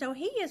 And so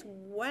he is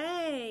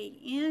way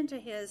into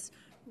his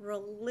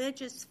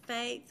religious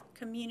faith,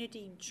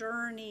 community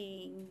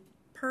journey,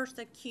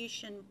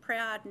 persecution,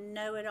 proud,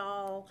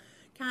 know-it-all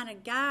kind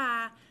of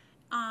guy.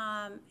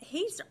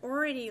 He's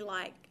already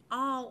like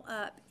all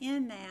up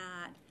in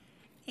that.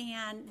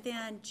 And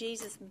then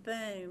Jesus,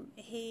 boom,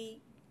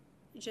 he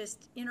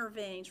just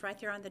intervenes right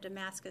there on the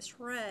Damascus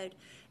Road.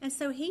 And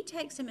so he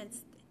takes him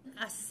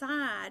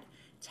aside,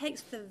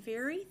 takes the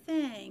very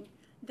thing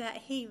that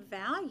he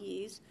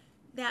values,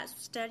 that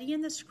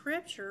studying the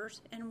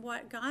scriptures and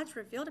what God's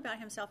revealed about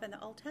himself in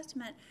the Old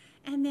Testament,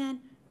 and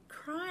then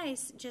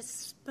Christ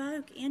just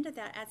spoke into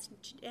that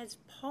as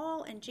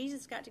Paul and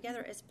Jesus got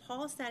together, as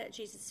Paul sat at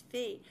Jesus'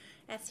 feet,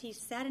 as he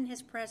sat in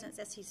his presence,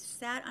 as he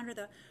sat under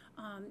the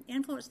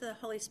influence of the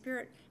Holy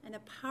Spirit and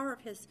the power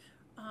of his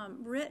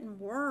written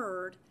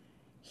word.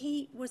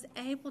 God was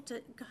able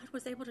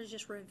to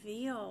just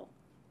reveal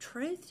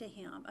truth to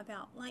him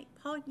about, like,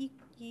 Paul, you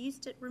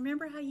used to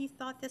remember how you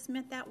thought this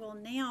meant that. Well,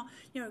 now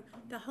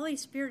the Holy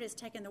Spirit is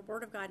taking the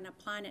word of God and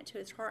applying it to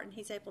his heart, and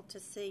he's able to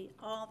see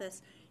all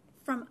this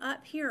from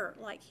up here,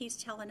 like he's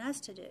telling us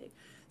to do.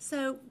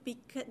 So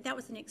because that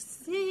was an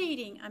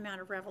exceeding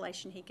amount of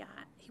revelation he got.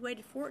 He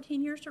waited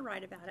 14 years to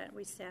write about it,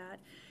 we said.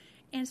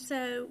 And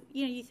so,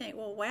 you think,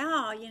 well,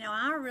 wow,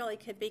 I really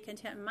could be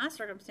content in my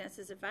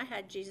circumstances if I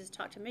had Jesus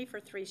talk to me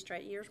for 3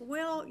 straight years.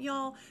 Well,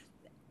 y'all,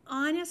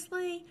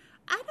 honestly,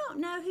 I don't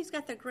know who's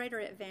got the greater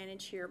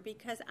advantage here,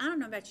 because I don't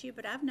know about you,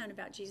 but I've known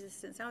about Jesus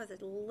since I was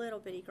a little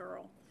bitty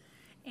girl.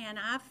 And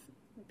I've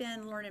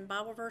been learning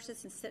Bible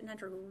verses and sitting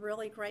under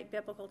really great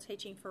biblical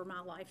teaching for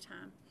my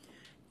lifetime.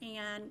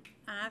 And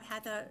I've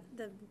had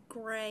the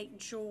great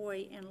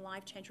joy and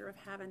life changer of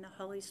having the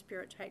Holy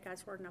Spirit take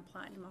God's word and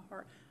apply it into my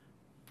heart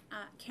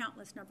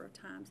countless number of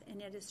times,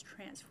 and it is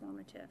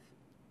transformative.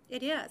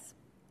 It is.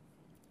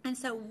 And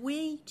so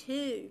we,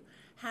 too,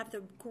 have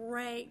the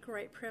great,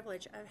 great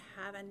privilege of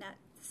having that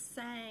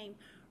same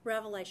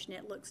revelation.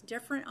 It looks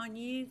different on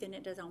you than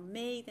it does on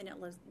me, than it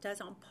does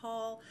on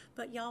Paul.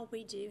 But, y'all,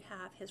 we do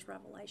have his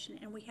revelation,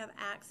 and we have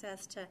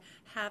access to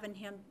having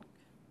him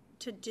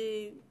to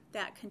do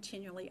that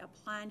continually,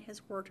 applying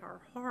his word to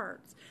our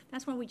hearts.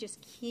 That's why we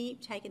just keep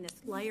taking this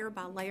layer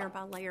by layer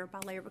by layer by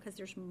layer, because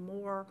there's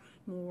more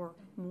for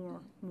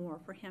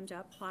him to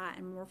apply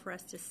and more for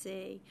us to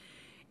see.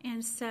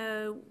 And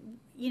so,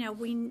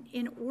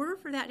 in order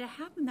for that to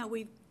happen, though,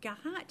 we've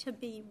got to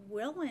be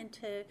willing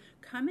to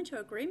come into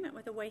agreement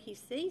with the way he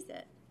sees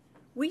it.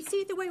 We see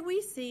it the way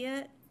we see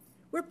it.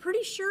 We're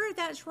pretty sure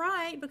that's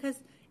right,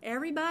 because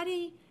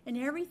everybody and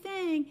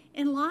everything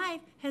in life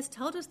has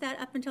told us that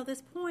up until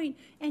this point.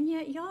 And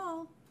yet,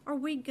 y'all, are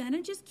we going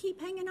to just keep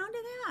hanging on to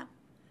that?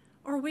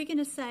 Or are we going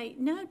to say,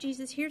 no,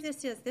 Jesus, here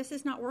this is. This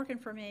is not working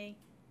for me.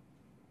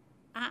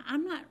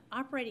 I'm not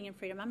operating in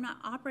freedom. I'm not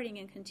operating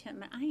in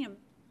contentment. I am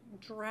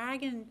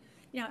dragging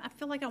I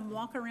feel like I'm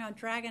walking around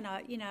dragging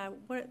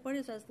what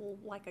is this,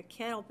 like a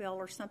kettlebell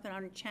or something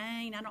on a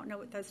chain. I don't know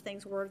what those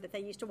things were that they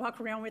used to walk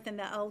around with in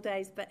the old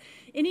days. But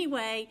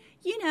anyway,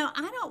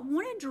 I don't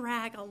want to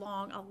drag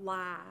along a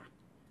lie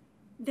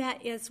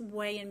that is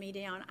weighing me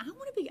down. I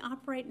want to be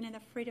operating in the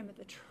freedom of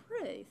the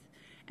truth.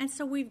 And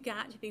so we've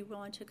got to be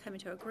willing to come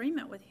into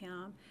agreement with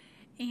him.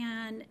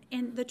 And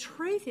the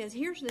truth is,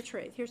 here's the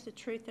truth. Here's the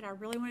truth that I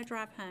really want to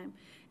drive home. And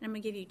I'm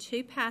going to give you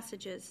 2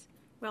 passages,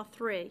 well,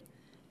 3,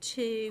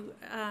 to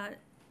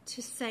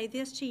say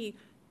this to you.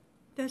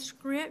 The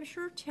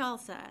Scripture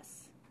tells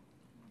us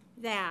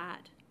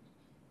that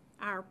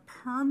our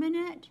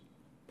permanent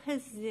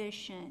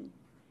position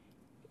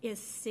is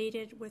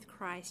seated with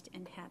Christ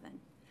in heaven.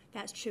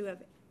 That's true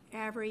of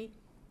every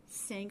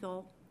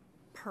single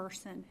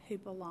person who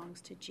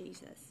belongs to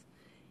Jesus.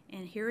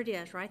 And here it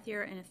is, right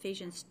there in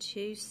Ephesians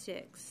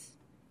 2:6.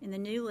 In the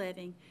New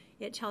Living,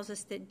 it tells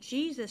us that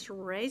Jesus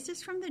raised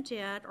us from the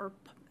dead, or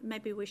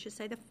maybe we should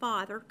say the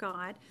Father,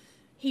 God.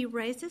 He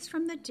raised us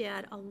from the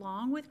dead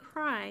along with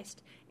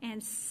Christ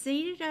and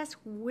seated us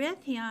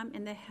with him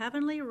in the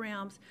heavenly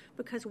realms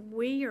because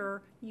we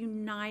are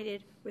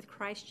united with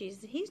Christ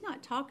Jesus. He's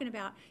not talking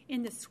about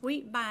in the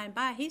sweet by and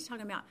by. He's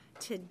talking about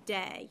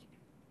today.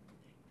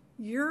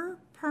 Your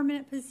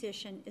permanent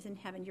position is in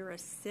heaven. You're a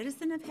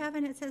citizen of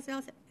heaven, it says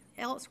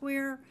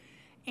elsewhere,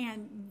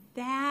 and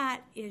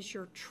that is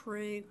your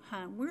true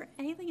home. We're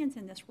aliens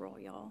in this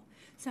world, y'all.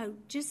 So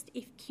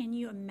can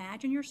you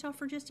imagine yourself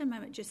for just a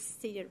moment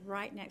just seated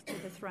right next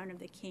to the throne of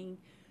the King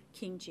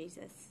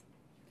Jesus?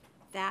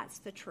 That's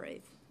the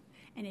truth.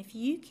 And if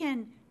you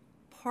can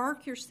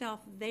park yourself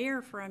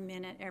there for a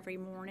minute every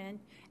morning,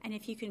 and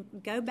if you can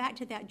go back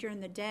to that during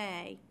the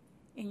day,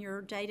 in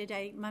your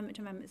day-to-day,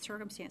 moment-to-moment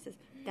circumstances,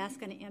 that's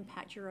going to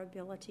impact your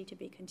ability to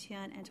be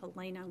content and to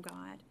lean on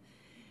God.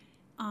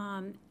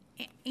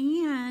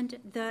 And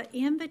the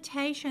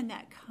invitation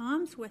that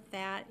comes with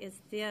that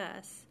is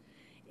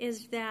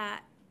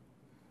that,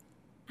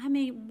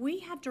 we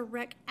have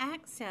direct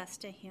access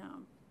to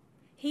him.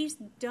 He's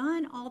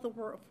done all the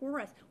work for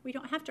us. We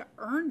don't have to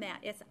earn that.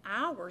 It's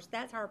ours.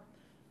 That's our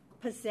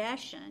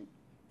possession.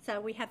 So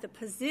we have the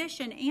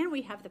position and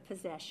we have the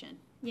possession,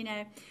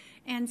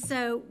 And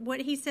so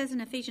what he says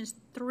in Ephesians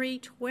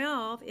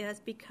 3:12 is,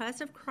 because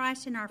of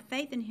Christ and our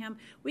faith in him,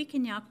 we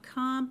can now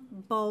come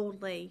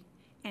boldly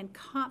and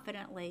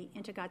confidently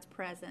into God's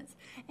presence.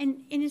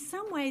 And in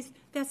some ways,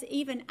 that's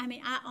even,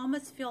 I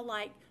almost feel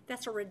like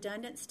that's a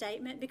redundant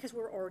statement because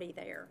we're already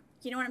there.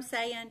 You know what I'm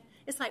saying?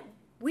 It's like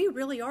we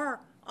really are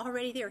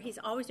already there. He's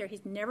always there.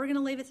 He's never going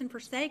to leave us and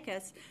forsake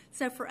us.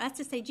 So for us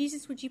to say,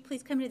 Jesus, would you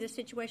please come into this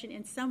situation?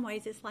 In some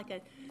ways, it's like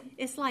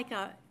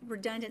a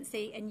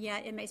redundancy, and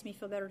yet it makes me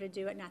feel better to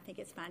do it, and I think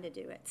it's fine to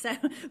do it. So,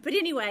 but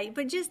anyway,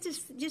 just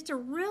to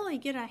really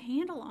get a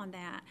handle on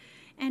that,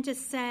 and to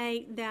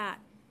say that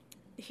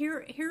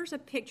here's a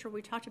picture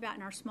we talked about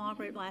in our small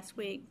group last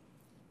week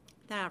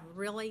that I've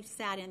really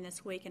sat in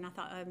this week, and I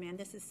thought, oh man,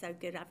 this is so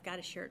good, I've got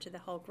to share it to the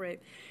whole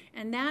group.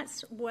 And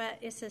that's what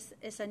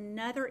it's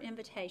another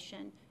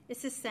invitation.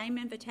 It's the same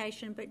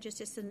invitation, but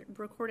just it's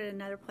recorded in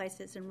another place.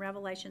 It's in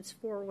Revelations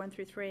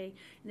 4:1-3,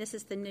 and this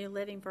is the New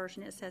Living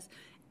Version. It says,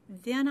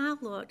 then I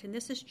looked, and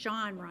this is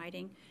John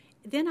writing,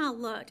 then I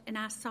looked and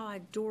I saw a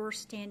door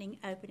standing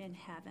open in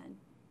heaven.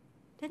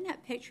 Doesn't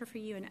that picture for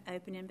you an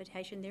open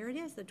invitation? There it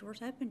is, the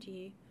door's open to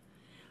you.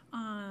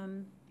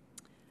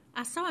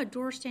 I saw a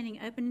door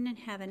standing open in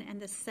heaven, and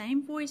the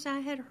same voice I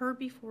had heard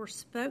before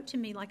spoke to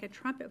me like a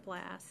trumpet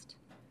blast.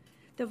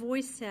 The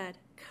voice said,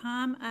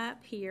 come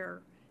up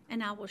here,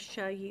 and I will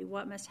show you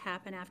what must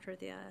happen after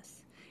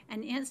this.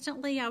 And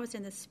instantly I was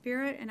in the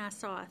Spirit, and I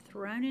saw a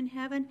throne in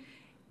heaven,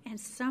 and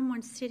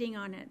someone sitting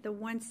on it. The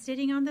one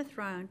sitting on the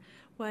throne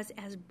was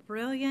as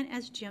brilliant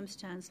as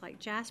gemstones, like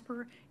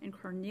jasper and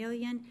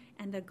cornelian,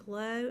 and the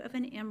glow of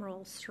an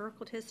emerald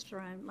circled his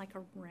throne like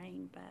a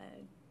rainbow.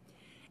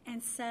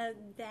 And so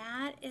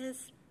that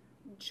is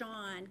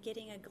John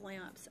getting a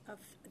glimpse of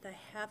the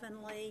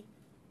heavenly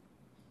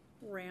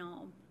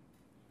realm.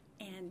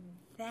 And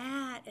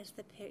that is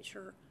the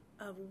picture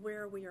of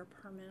where we are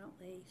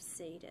permanently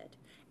seated.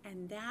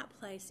 And that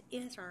place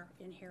is our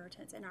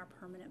inheritance and our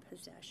permanent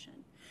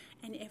possession.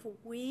 And if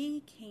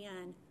we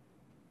can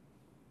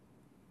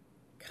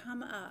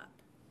come up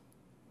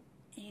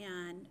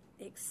and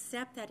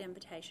accept that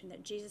invitation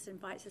that Jesus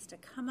invites us to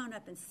come on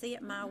up and see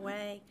it my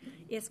way,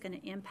 it's going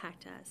to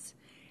impact us.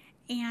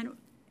 And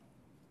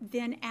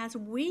then as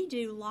we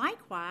do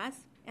likewise,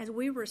 as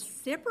we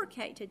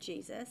reciprocate to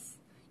Jesus,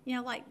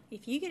 like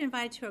if you get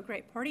invited to a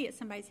great party at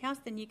somebody's house,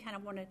 then you kind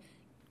of want to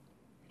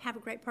have a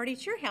great party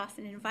at your house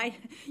and invite,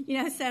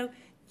 so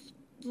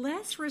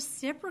let's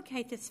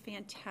reciprocate this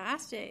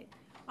fantastic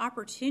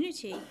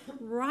opportunity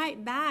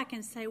right back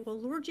and say, well,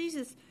 Lord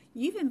Jesus,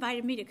 you've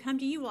invited me to come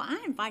to you. Well,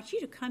 I invite you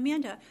to come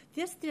into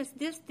this,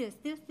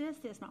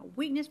 my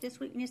weakness, this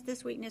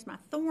weakness, my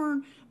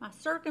thorn, my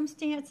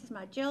circumstances,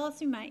 my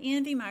jealousy, my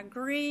envy, my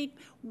greed,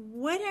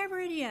 whatever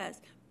it is.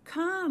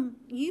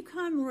 You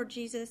come, Lord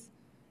Jesus,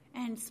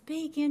 and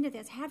speak into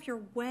this. Have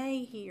your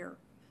way here.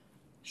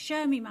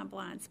 Show me my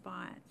blind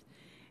spots.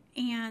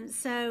 And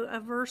so a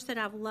verse that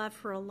I've loved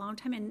for a long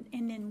time,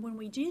 and then when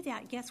we do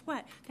that, guess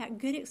what? That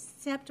good,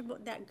 acceptable,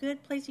 that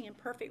good, pleasing, and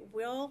perfect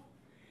will,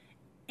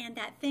 and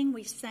that thing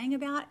we sang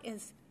about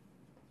is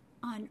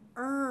on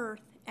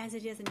earth as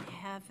it is in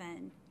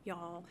heaven,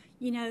 y'all.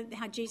 You know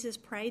how Jesus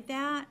prayed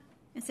that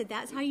and said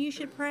that's how you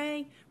should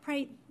pray?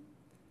 Pray,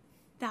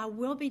 thy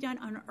will be done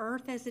on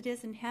earth as it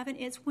is in heaven.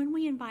 It's when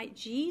we invite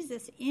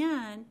Jesus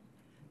in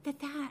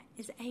that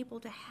is able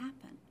to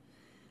happen.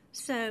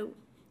 So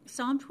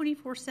Psalm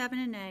 24, 7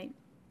 and 8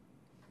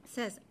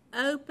 says,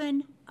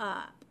 open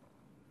up.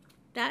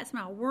 That's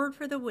my word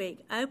for the week.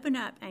 Open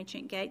up,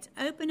 ancient gates.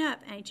 Open up,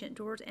 ancient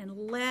doors,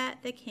 and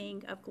let the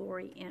King of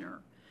glory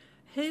enter.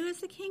 Who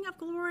is the King of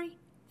glory?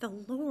 The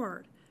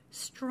Lord,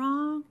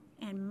 strong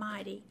and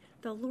mighty.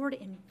 The Lord,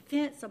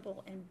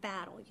 invincible in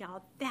battle.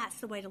 Y'all, that's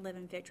the way to live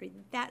in victory.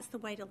 That's the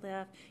way to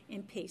live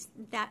in peace.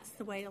 That's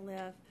the way to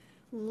live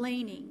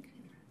leaning.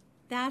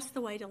 That's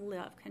the way to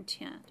live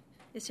content,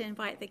 is to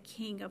invite the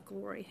King of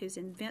glory, who's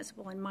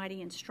invincible and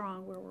mighty and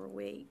strong where we're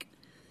weak.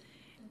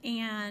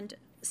 And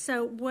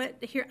so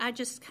here I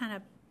just kind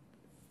of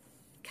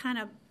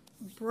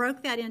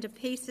broke that into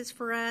pieces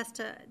for us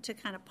to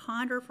kind of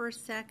ponder for a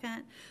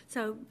second.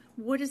 So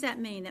what does that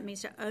mean? That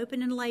means to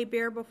open and lay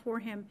bare before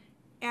him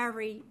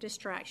every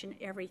distraction,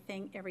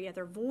 everything, every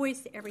other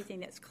voice, everything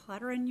that's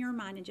cluttering your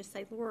mind, and just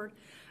say, Lord,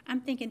 I'm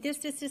thinking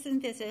this,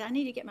 and this. I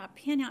need to get my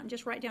pen out and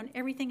just write down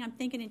everything I'm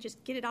thinking and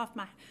just get it out of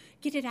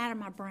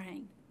my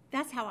brain.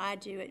 That's how I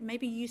do it.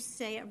 Maybe you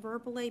say it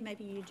verbally,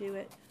 maybe you do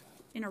it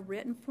in a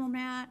written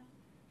format.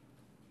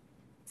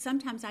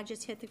 Sometimes I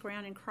just hit the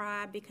ground and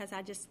cry because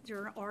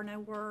there are no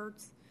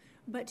words.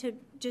 But to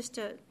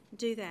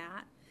do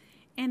that,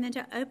 and then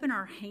to open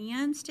our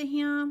hands to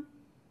him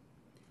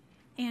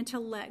and to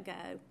let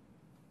go.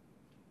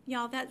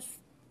 Y'all, that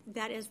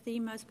is the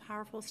most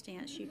powerful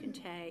stance you can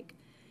take,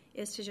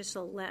 is to just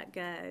let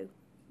go,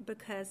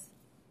 because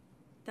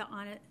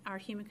our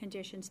human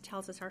conditions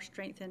tells us our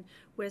strength and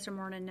wisdom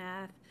aren't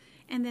enough.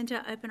 And then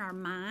to open our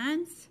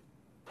minds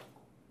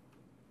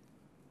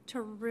to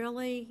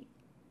really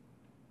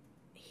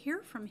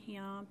hear from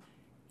him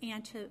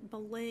and to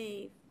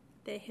believe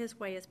that his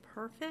way is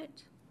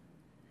perfect,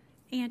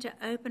 and to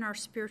open our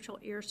spiritual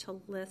ears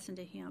to listen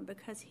to him,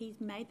 because he's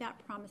made that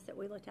promise that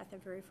we looked at the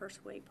very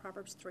first week,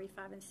 Proverbs 3,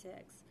 5, and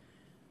 6.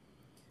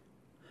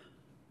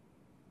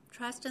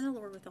 Trust in the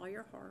Lord with all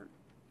your heart.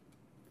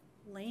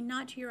 Lean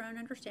not to your own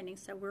understanding.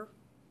 So we're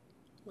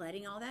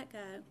letting all that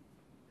go.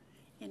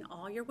 In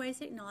all your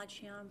ways acknowledge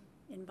him,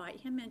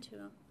 invite him into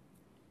him,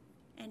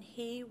 and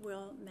he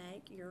will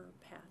make your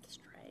path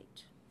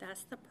straight.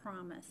 That's the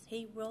promise.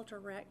 He will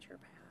direct your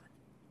path.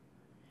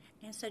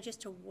 And so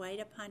just to wait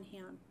upon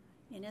him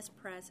in his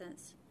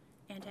presence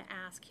and to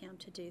ask him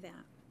to do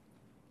that.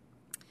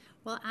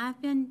 Well,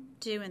 I've been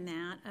doing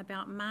that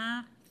about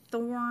my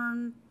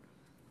thorn,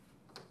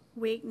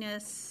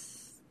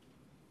 weakness,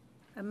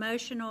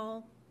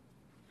 emotional,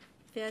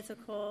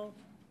 physical,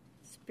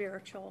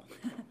 spiritual.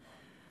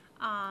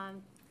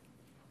 I've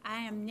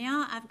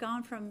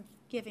gone from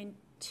giving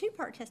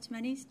 2-part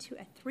testimonies to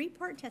a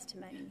 3-part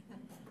testimony.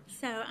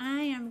 So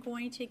I am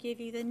going to give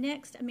you the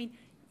next.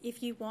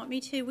 If you want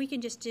me to, we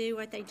can just do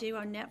what they do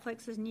on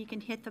Netflix, and you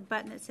can hit the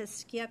button that says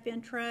skip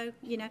intro.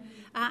 You know,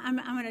 I'm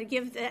going to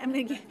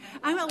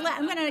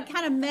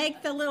kind of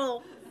make the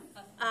little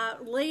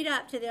lead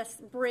up to this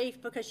brief,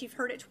 because you've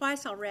heard it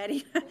twice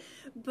already.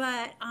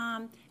 But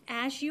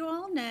as you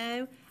all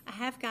know, I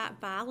have got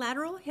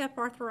bilateral hip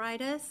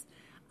arthritis.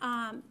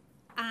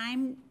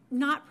 I'm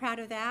not proud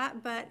of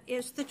that, but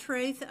it's the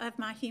truth of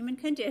my human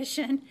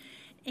condition,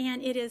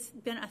 and it has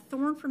been a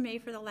thorn for me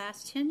for the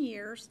last 10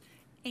 years.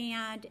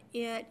 And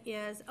it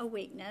is a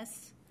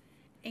weakness,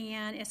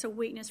 and it's a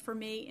weakness for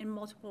me in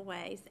multiple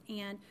ways.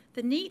 And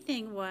the neat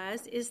thing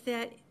is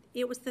that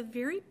it was the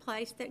very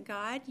place that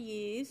God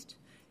used,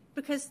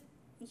 because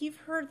you've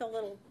heard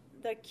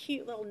the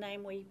cute little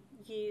name we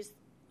use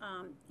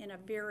in a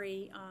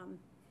very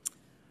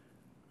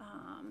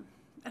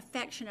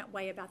affectionate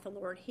way about the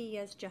Lord. He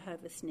is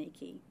Jehovah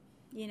Sneaky.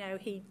 You know,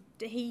 he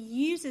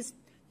uses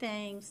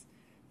things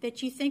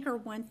that you think are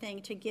one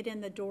thing to get in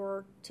the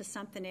door to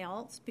something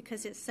else,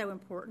 because it's so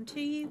important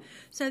to you.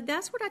 So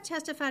that's what I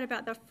testified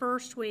about the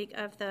first week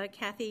of the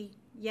Kathy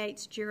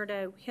Yates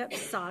Girardeau hip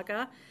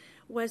saga,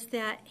 was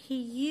that he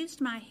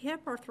used my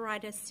hip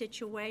arthritis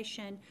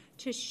situation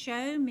to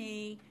show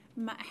me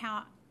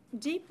how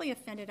deeply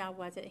offended I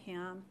was at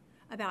him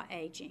about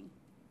aging,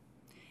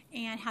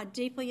 and how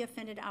deeply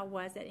offended I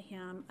was at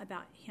him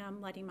about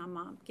him letting my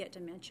mom get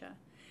dementia.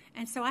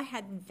 And so I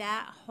had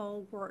that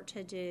whole work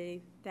to do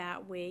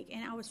that week,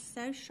 and I was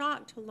so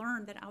shocked to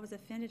learn that I was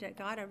offended at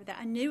God over that.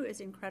 I knew it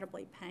was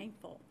incredibly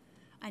painful.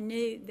 I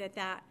knew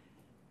that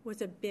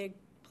was a big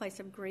place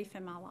of grief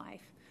in my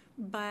life.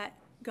 But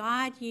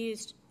God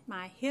used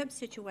my hip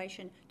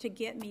situation to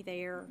get me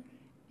there,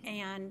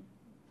 and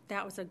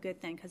that was a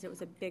good thing, because it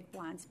was a big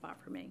blind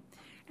spot for me.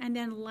 And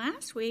then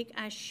last week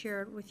I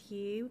shared with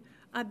you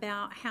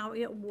about how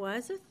it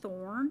was a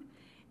thorn,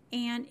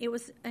 And it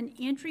was an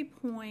entry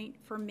point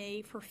for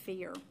me for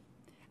fear.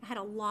 I had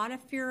a lot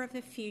of fear of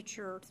the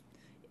future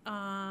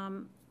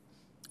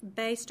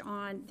based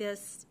on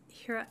this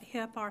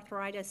hip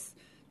arthritis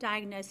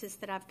diagnosis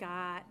that I've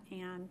got.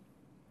 And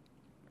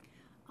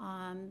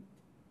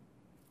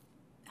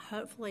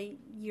hopefully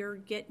you're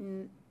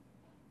getting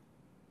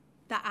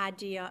the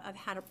idea of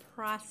how to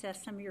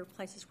process some of your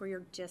places where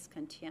you're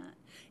discontent.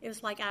 It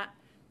was like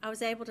I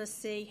was able to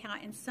see how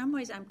in some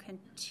ways I'm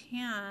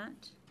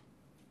content,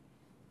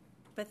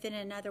 but then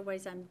in other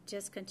ways I'm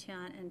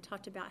discontent, and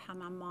talked about how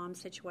my mom's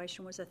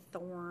situation was a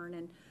thorn,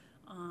 and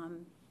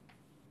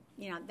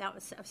that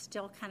was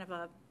still kind of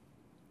a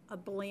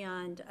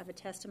blend of a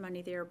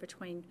testimony there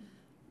between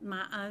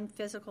my own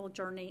physical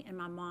journey and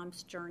my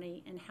mom's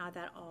journey, and how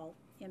that all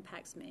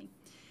impacts me.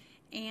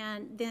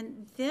 And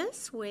then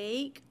this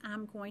week,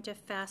 I'm going to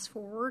fast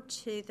forward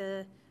to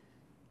the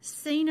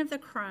scene of the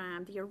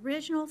crime. The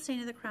original scene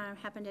of the crime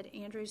happened at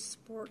Andrews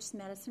Sports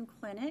Medicine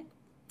Clinic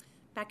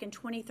back in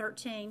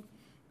 2013.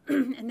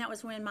 And that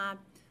was when my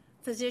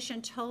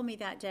physician told me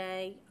that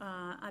day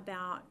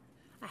about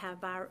I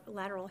have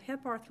bilateral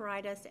hip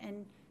arthritis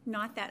and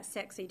not that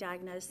sexy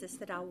diagnosis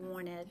that I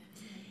wanted.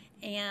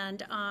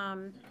 And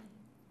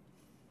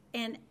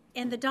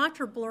the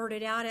doctor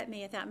blurted out at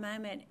me at that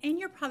moment, and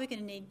you're probably going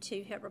to need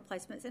 2 hip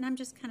replacements. And I'm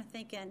just kind of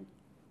thinking,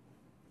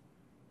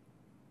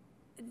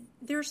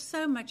 there's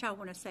so much I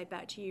want to say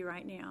back to you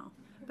right now,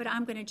 but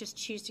I'm going to just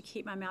choose to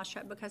keep my mouth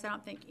shut because I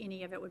don't think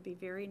any of it would be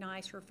very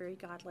nice or very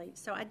godly.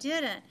 So I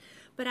didn't.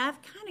 But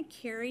I've kind of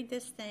carried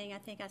this thing, I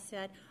think I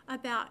said,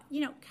 about,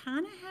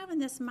 kind of having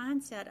this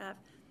mindset of,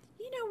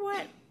 you know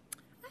what?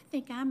 I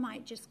think I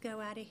might just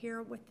go out of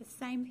here with the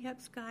same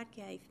hips God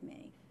gave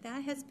me.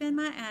 That has been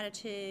my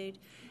attitude.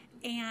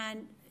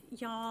 And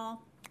y'all,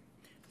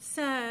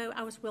 so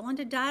I was willing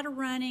to die to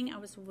running. I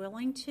was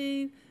willing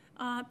to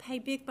pay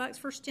big bucks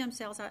for stem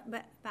cells,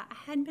 but I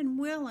hadn't been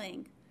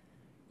willing,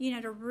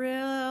 to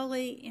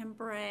really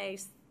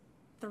embrace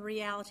the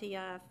reality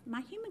of my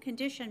human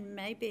condition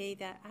may be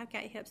that I've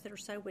got hips that are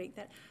so weak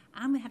that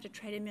I'm going to have to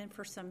trade them in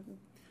for some,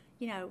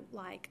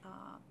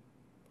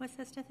 what's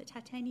that stuff, the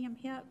titanium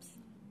hips?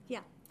 Yeah.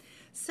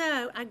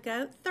 So I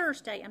go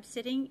Thursday. I'm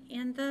sitting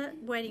in the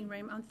waiting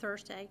room on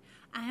Thursday.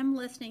 I am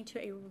listening to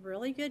a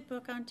really good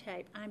book on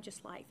tape. I'm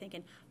just like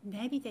thinking,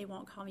 maybe they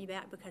won't call me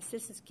back because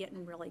this is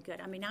getting really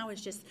good. I mean, I've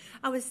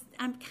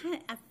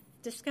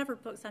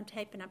discovered books on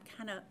tape and I'm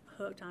kind of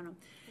hooked on them.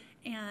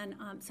 And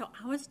so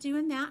I was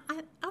doing that.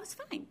 I was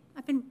fine.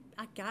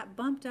 I got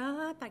bumped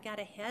up. I got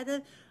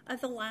ahead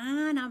of the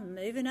line. I'm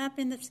moving up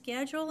in the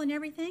schedule and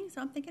everything.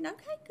 So I'm thinking,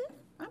 okay, good.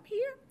 I'm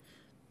here.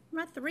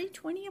 My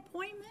 3:20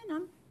 appointment.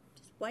 I'm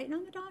just waiting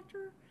on the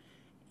doctor.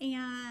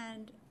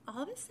 And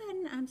all of a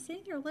sudden, I'm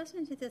sitting there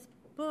listening to this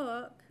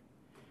book,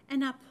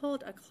 and I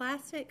pulled a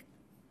classic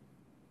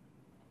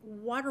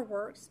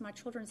Waterworks, my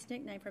children's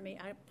nickname for me.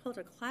 I pulled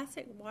a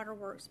classic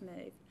Waterworks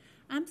move.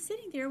 I'm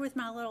sitting there with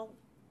my little,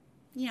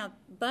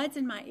 buds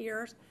in my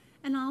ears,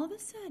 and all of a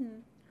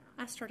sudden,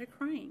 I started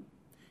crying.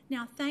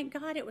 Now, thank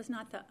God it was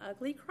not the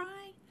ugly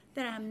cry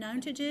that I'm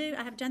known to do.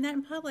 I have done that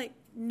in public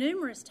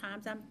numerous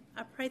times.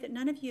 I pray that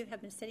none of you have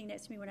been sitting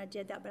next to me when I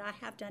did that, but I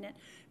have done it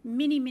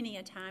many, many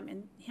a time,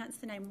 and hence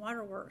the name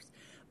Waterworks.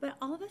 But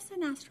all of a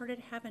sudden, I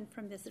started having,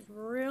 from this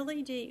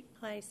really deep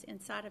place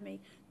inside of me,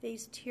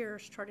 these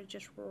tears started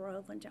just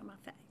rolling down my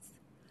face.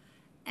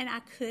 And I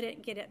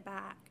couldn't get it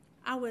back.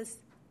 I was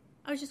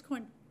just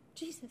going,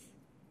 Jesus,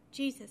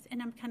 Jesus.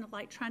 And I'm kind of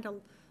like trying to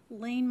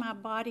lean my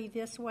body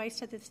this way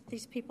so that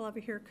these people over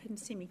here couldn't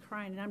see me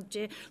crying. And I'm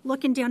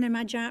looking down in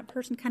my giant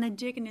person, kind of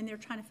digging in there,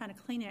 trying to find a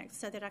Kleenex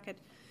so that I could,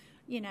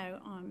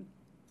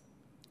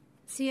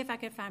 see if I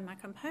could find my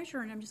composure.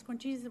 And I'm just going,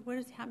 Jesus, what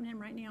is happening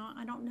right now?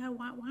 I don't know.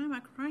 Why am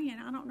I crying?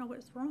 I don't know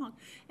what's wrong.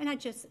 And I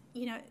just,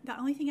 the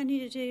only thing I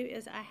needed to do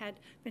is I had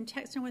been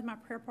texting with my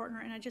prayer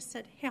partner, and I just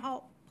said,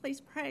 help, please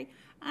pray.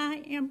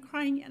 I am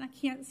crying and I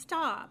can't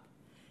stop.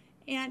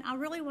 And I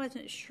really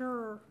wasn't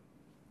sure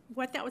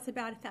what that was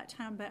about at that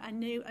time, but I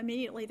knew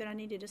immediately that I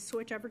needed to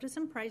switch over to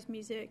some praise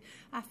music.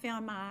 I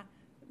found my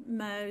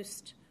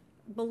most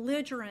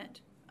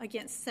belligerent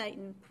against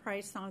Satan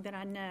praise song that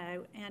I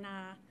know, and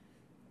I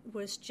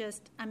was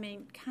just,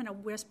 kind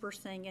of whisper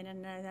singing,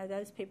 and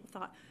those people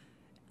thought,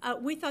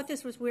 we thought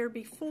this was weird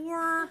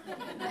before,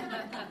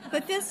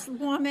 but this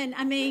woman,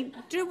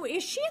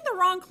 is she in the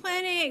wrong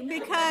clinic?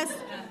 Because,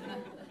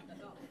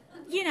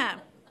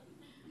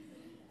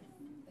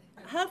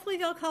 hopefully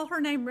they'll call her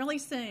name really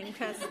soon,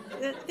 because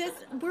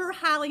we're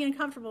highly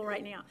uncomfortable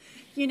right now.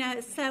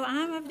 So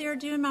I'm up there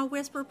doing my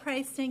whisper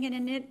praise singing,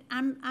 and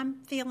I'm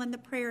feeling the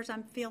prayers,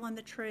 I'm feeling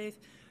the truth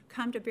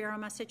come to bear on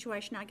my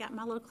situation. I got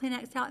my little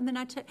Kleenex out, and then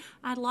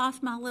I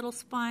lost my little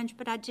sponge,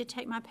 but I did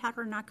take my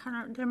powder, and I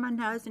kind of did my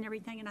nose and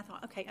everything, and I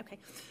thought, okay,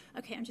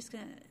 I'm just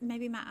going to,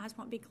 maybe my eyes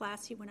won't be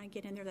glassy when I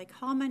get in there. They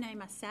called my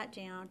name, I sat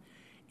down,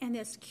 and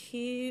this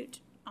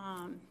cute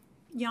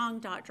young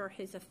doctor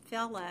who's a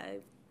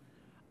fellow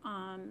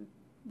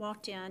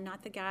walked in,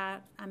 not the guy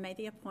I made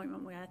the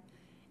appointment with,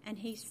 and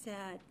he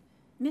said,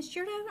 Miss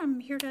Gerdo, I'm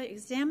here to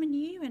examine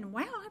you, and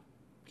wow,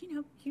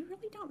 you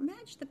really don't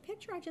match the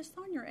picture I just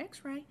saw in your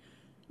x-ray. And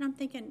I'm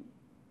thinking,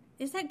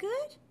 is that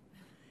good?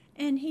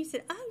 And he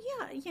said, oh,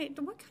 yeah.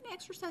 What kind of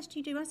exercise do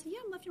you do? I said, yeah,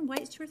 I'm lifting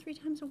weights 2 or 3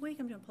 times a week.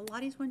 I'm doing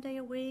Pilates 1 day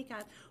a week.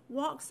 I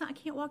walk some. I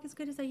can't walk as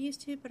good as I used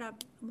to, but I'm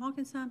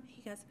walking some.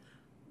 He goes,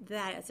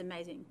 that is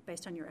amazing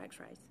based on your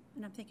x-rays.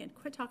 And I'm thinking,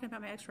 quit talking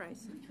about my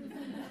x-rays.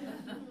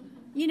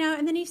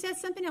 And then he says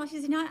something else.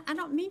 He said, no, I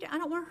don't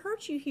want to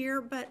hurt you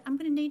here, but I'm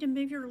going to need to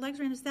move your legs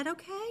around. Is that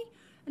okay?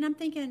 And I'm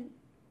thinking,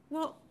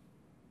 well,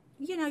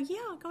 yeah,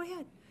 go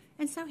ahead.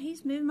 And so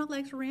he's moving my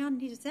legs around,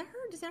 and he says, does that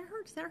hurt? Does that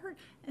hurt? Does that hurt?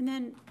 And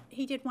then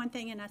he did one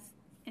thing, and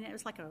it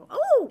was like,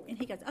 oh! And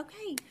he goes,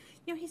 okay.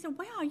 He said,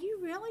 wow, you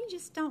really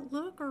just don't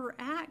look or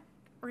act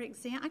or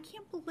exam. I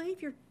can't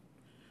believe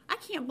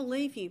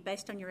you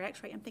based on your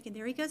x-ray. I'm thinking,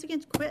 there he goes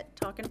again, quit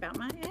talking about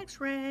my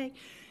x-ray.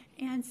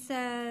 And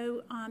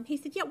so he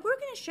said, yeah, we're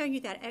going to show you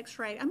that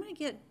x-ray. I'm going to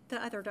get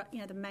the other,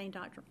 the main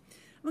doctor.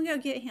 I'm going to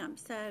go get him.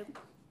 So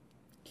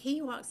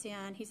he walks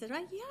in. He said,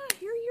 oh, yeah, I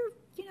hear you're,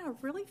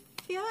 really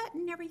fit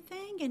and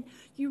everything, and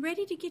you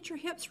ready to get your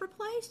hips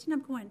replaced? And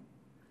I'm going,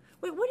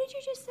 wait, what did you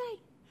just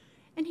say?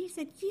 And he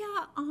said,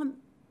 yeah,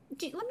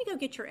 let me go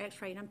get your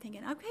x-ray. And I'm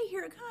thinking, okay,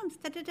 here it comes.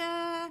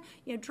 Da-da-da,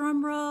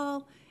 drum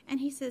roll. And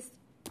he says,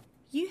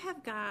 you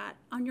have got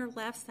on your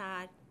left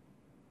side,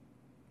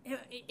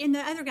 and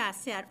the other guy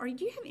said,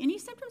 do you have any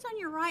symptoms on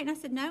your right? And I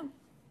said, no,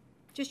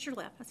 just your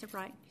left. I said,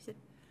 right. He said,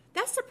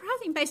 that's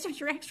surprising based on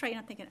your x-ray. And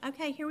I'm thinking,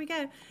 okay, here we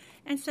go.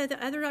 And so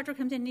the other doctor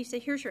comes in and he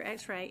said, here's your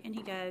x-ray. And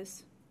he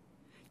goes,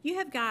 you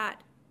have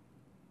got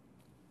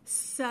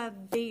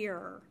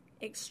severe,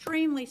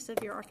 extremely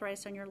severe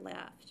arthritis on your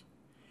left.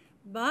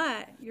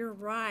 But you're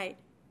right.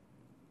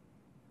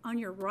 On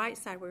your right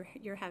side where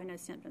you're having no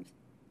symptoms,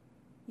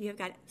 you have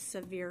got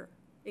severe,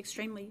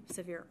 extremely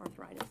severe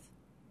arthritis.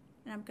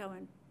 And I'm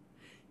going,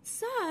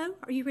 so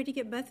are you ready to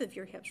get both of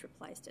your hips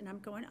replaced? And I'm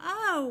going,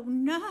 oh,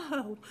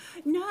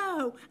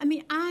 no. I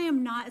mean, I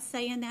am not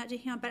saying that to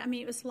him, but I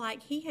mean, it was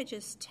like he had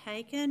just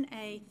taken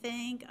a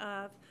thing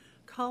of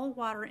cold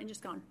water and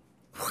just gone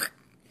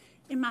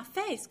in my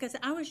face, because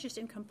I was just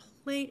in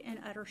complete and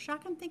utter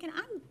shock. I'm thinking,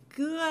 I'm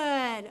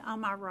good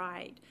on my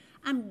right.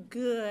 I'm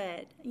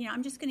good.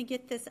 I'm just going to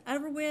get this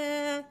over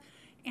with,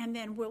 and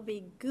then we'll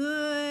be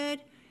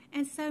good.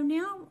 And so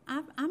now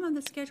I'm on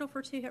the schedule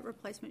for 2 hip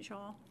replacements,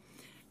 y'all.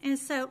 And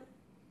so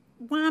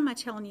why am I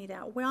telling you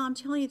that? Well, I'm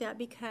telling you that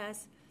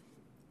because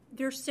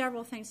there's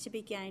several things to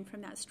be gained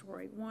from that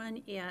story.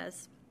 One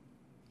is,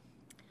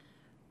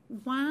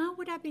 why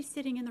would I be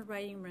sitting in the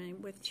waiting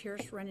room with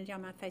tears running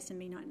down my face and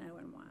me not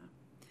knowing why?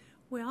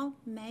 Well,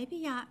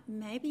 maybe I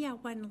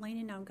wasn't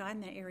leaning on God in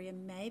that area.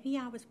 Maybe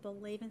I was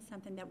believing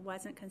something that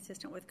wasn't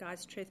consistent with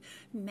God's truth.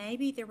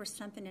 Maybe there was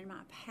something in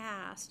my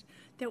past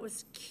that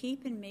was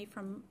keeping me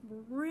from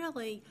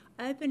really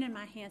opening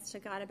my hands to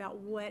God about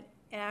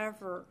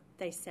whatever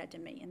they said to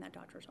me in that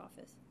doctor's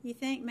office. You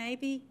think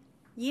maybe?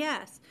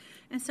 Yes.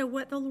 And so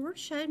what the Lord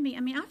showed me,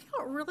 I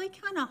felt really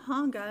kind of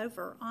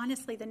hungover.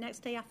 Honestly, the next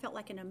day I felt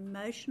like an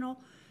emotional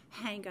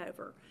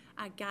hangover.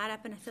 I got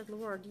up and I said,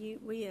 Lord,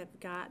 we have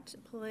got to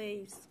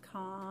please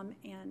calm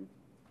and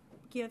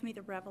give me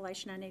the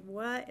revelation I need.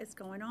 What is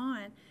going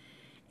on?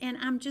 And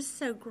I'm just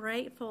so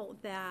grateful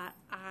that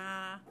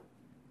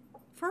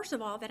first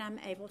of all, that I'm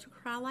able to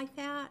cry like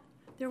that.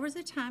 There was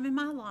a time in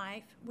my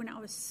life when I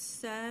was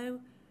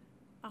so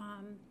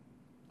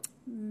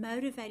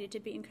motivated to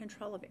be in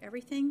control of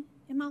everything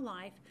in my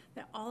life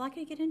that all I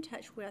could get in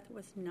touch with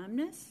was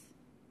numbness.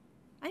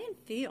 I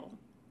didn't feel,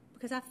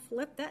 because I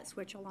flipped that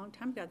switch a long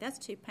time ago. That's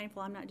too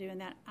painful. I'm not doing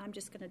that. I'm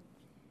just going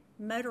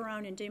to motor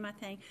on and do my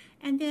thing.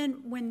 And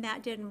then when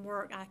that didn't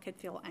work, I could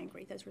feel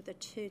angry. Those were the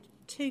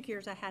two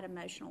gears I had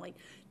emotionally.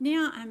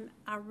 Now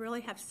I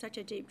really have such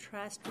a deep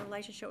trust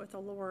relationship with the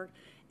Lord,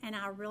 and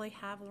I really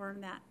have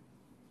learned that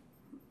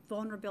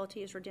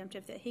vulnerability is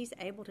redemptive, that He's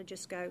able to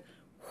just go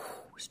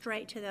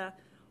straight to the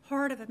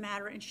heart of a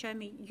matter and show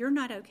me, you're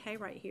not okay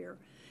right here.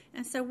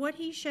 And so what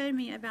He showed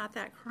me about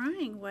that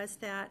crying was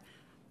that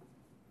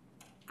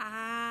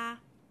I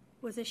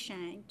was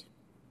ashamed.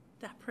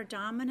 The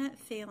predominant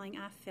feeling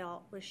I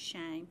felt was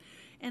shame.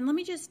 And let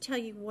me just tell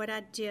you what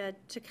I did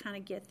to kind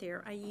of get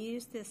there. I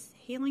used this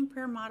healing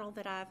prayer model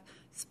that I've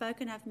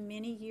spoken of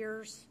many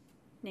years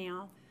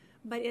now,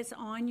 but it's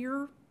on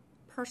your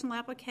personal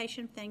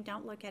application thing.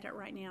 Don't look at it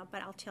right now,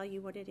 but I'll tell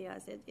you what it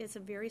is. It's a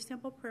very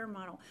simple prayer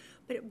model.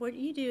 But what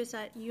you do is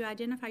that you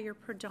identify your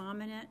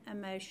predominant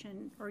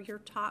emotion, or your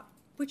top,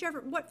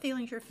 what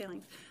feelings you're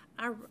feeling.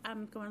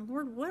 I'm going,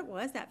 Lord, what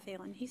was that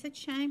feeling? He said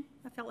shame.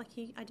 I felt like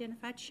He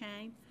identified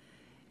shame.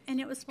 And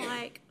it was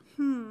like,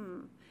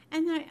 And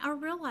then I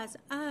realized,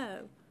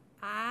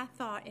 I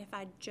thought if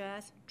I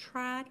just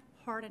tried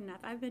hard enough.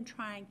 I've been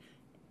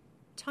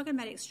talking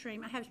about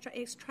extreme, I have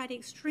tried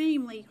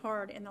extremely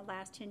hard in the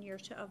last 10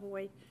 years to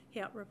avoid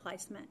hip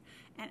replacement.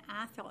 And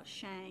I felt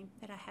shame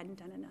that I hadn't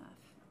done enough.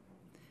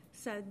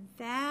 So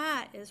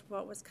that is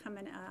what was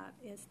coming up,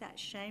 is that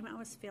shame I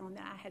was feeling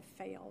that I had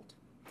failed.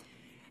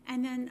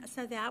 And then,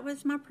 so that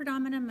was my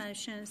predominant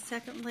emotion.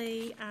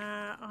 Secondly,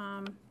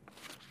 I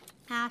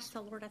asked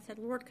the Lord, I said,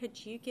 Lord,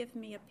 could you give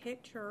me a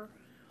picture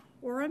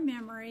or a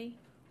memory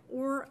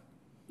or,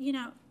 in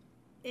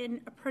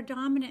a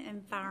predominant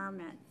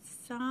environment,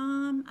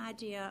 some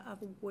idea of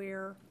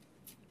where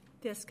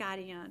this got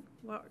in?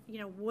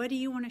 What do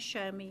you want to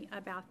show me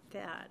about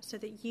that so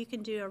that you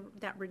can do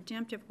that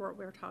redemptive work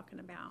we were talking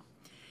about?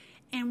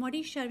 And what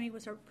he showed me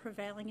was a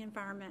prevailing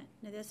environment.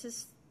 Now,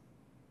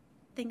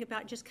 think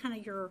about just kind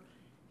of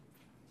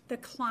the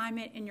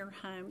climate in your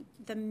home,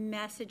 the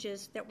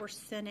messages that were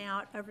sent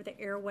out over the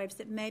airwaves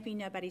that maybe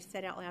nobody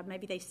said out loud.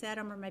 Maybe they said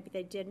them or maybe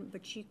they didn't,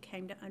 but you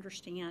came to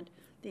understand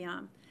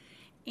them.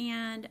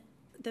 And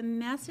the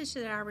message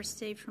that I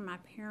received from my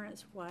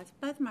parents both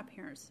of my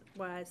parents,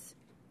 was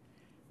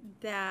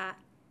that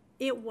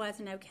it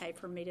wasn't okay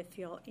for me to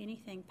feel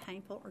anything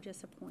painful or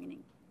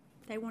disappointing.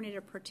 They wanted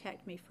to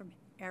protect me from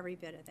every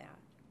bit of that.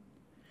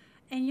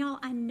 And y'all,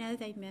 I know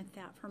they meant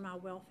that for my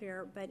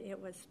welfare, but it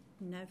was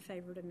no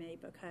favor to me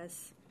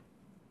because,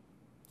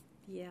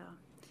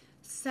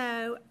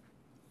 So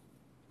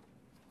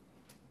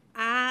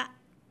I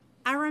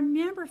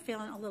remember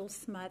feeling a little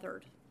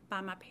smothered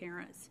by my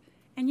parents,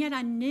 and yet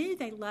I knew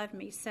they loved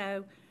me.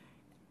 So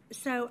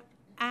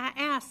I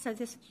asked,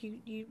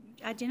 you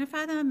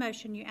identify the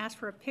emotion, you ask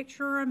for a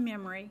picture or a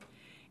memory,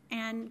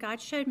 and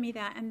God showed me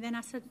that, and then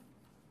I said,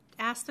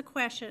 ask the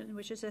question,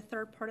 which is the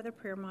third part of the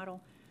prayer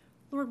model,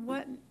 Lord,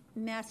 what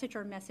message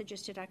or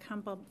messages did I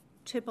come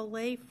to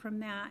believe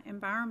from that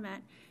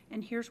environment?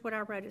 And here's what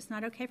I wrote. It's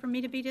not okay for me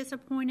to be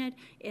disappointed.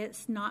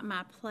 It's not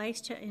my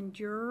place to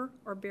endure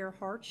or bear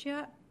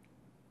hardship.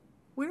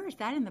 Where is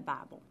that in the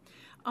Bible?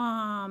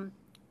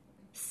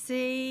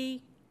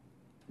 See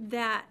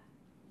that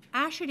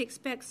I should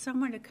expect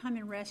someone to come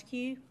and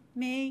rescue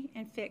me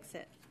and fix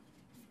it,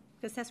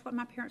 because that's what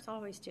my parents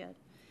always did.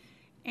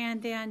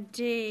 And then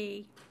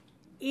D,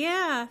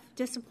 if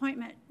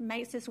disappointment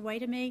makes its way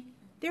to me,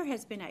 there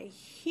has been a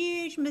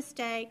huge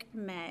mistake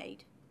made.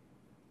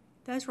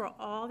 Those were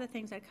all the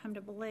things I'd come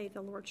to believe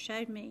the Lord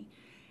showed me.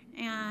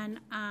 And,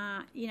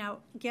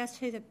 guess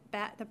who the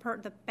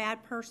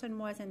bad person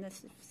was in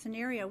this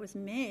scenario was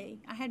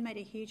me. I had made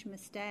a huge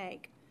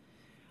mistake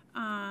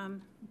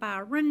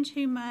by running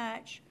too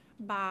much,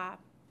 by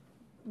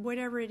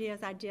whatever it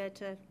is I did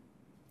to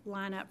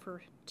line up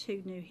for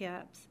 2 new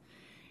hips.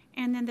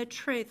 And then the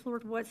truth,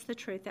 Lord, what's the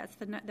truth? That's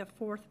the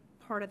fourth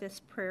part of this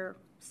prayer,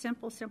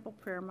 simple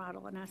prayer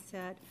model. And I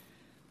said,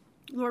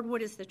 Lord,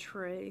 what is the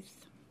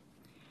truth?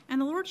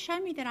 And the Lord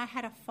showed me that I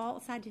had a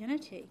false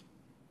identity.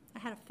 I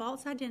had a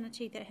false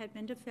identity that had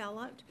been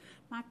developed.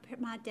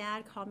 My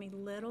dad called me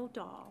Little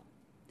Doll.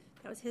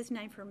 That was his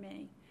name for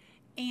me.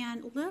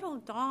 And Little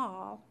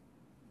Doll,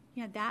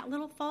 that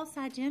little false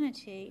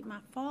identity, my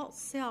false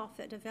self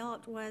that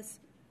developed was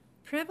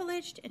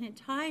privileged and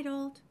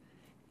entitled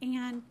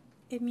and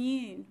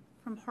immune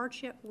from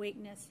hardship,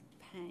 weakness,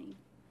 pain.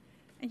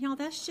 And y'all,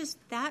 that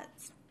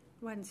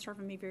wasn't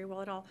serving me very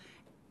well at all.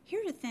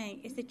 Here's the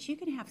thing, is that you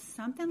can have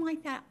something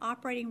like that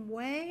operating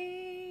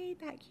way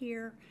back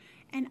here,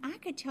 and I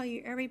could tell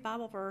you every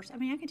Bible verse. I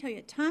mean, I can tell you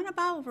a ton of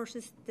Bible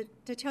verses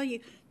to tell you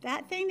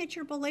that thing that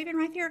you're believing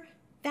right there,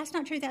 that's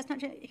not true, that's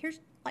not true. Here's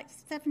like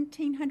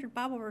 1,700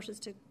 Bible verses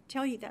to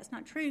tell you that's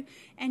not true,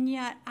 and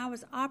yet I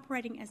was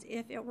operating as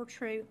if it were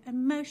true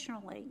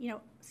emotionally,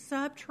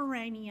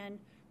 subterranean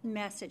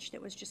message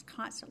that was just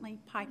constantly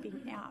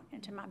piping out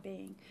into my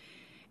being.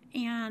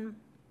 And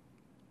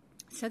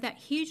so that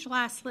huge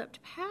lie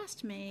slipped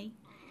past me,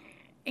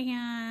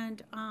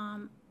 and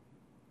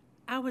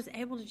I was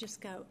able to just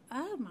go,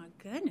 oh my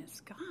goodness,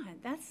 God,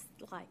 that's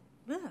like,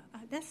 ugh,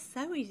 that's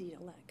so easy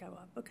to let go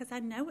of, because I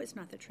know it's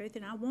not the truth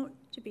and I want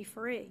to be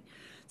free.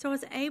 So I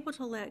was able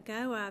to let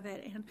go of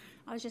it, and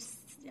I was just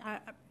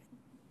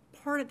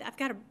I've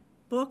got a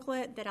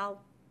booklet that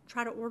I'll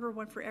try to order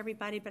one for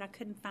everybody, but I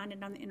couldn't find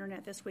it on the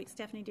internet this week.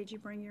 Stephanie, did you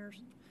bring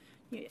yours?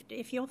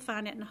 If you'll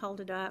find it and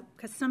hold it up,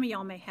 because some of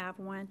y'all may have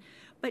one.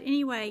 But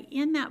anyway,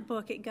 in that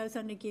book, it goes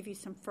on to give you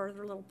some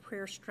further little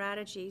prayer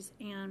strategies.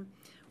 And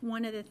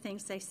one of the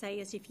things they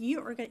say is, if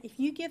you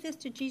give this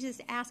to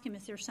Jesus, ask him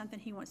if there's something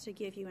he wants to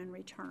give you in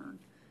return.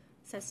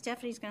 So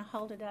Stephanie's going to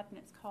hold it up, and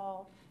it's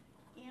called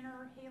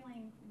Inner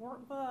Healing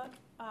Workbook.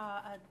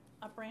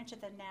 A branch of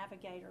the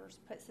Navigators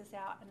puts this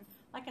out. And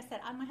like I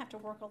said, I'm going to have to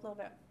work a little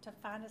bit to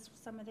find us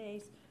some of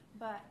these,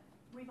 but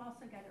we've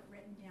also got it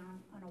written down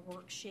on a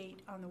worksheet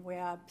on the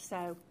web.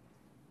 So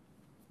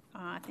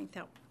I think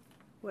that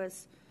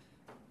was,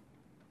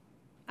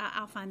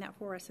 I'll find that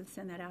for us and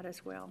send that out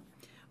as well.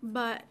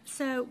 But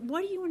so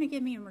what do you want to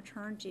give me in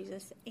return,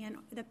 Jesus? And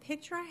the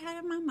picture I had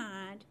in my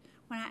mind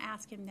when I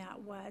asked him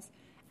that was,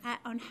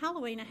 on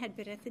Halloween I had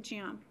been at the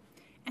gym.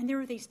 And there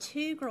were these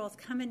 2 girls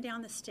coming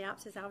down the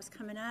steps as I was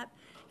coming up,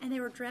 and they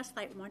were dressed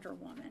like Wonder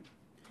Woman.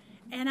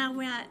 And I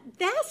went,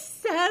 that's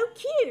so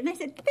cute. And they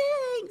said,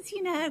 thanks,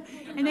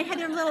 And they had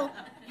their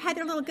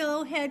little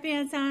gold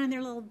headbands on and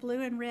their little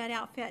blue and red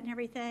outfit and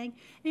everything.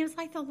 And it was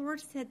like the Lord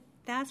said,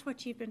 That's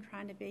what you've been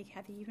trying to be,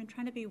 Kathy. You've been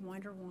trying to be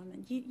Wonder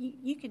Woman.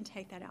 You can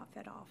take that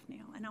outfit off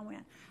now. And I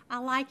went, I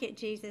like it,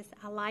 Jesus.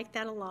 I like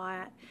that a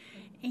lot.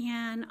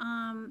 And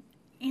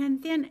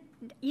then,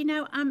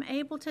 I'm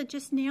able to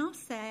just now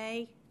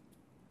say,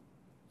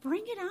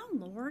 bring it on,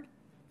 Lord.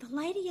 The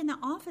lady in the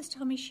office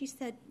told me, she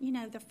said,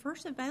 the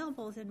first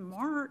available is in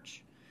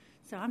March.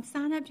 So I'm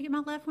signed up to get my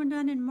left one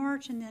done in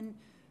March and then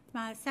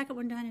my second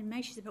one done in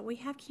May. She said, but we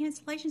have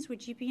cancellations.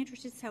 Would you be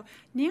interested? So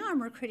now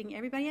I'm recruiting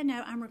everybody I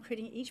know. I'm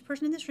recruiting each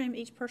person in this room,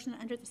 each person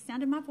under the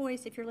sound of my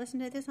voice. If you're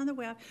listening to this on the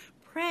web,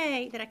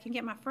 pray that I can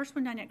get my first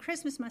one done at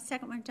Christmas, my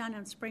second one done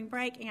on spring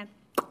break, and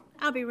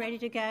I'll be ready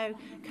to go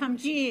come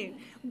June.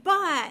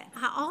 But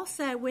I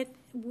also, with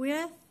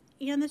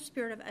in the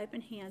spirit of open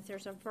hands,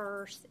 there's a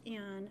verse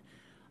in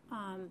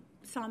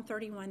Psalm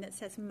 31 that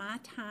says, my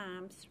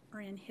times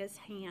are in his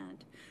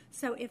hand.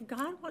 So if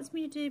God wants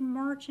me to do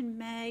March and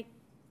May,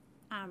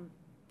 I'm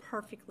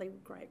perfectly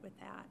great with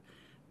that.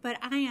 But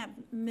I am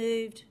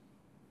moved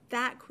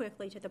that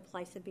quickly to the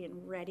place of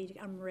being ready.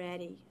 I'm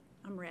ready.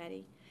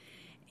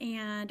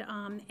 And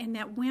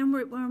that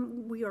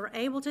when we are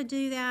able to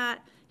do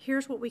that,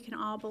 here's what we can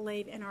all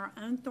believe in our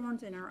own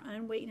thorns, in our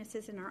own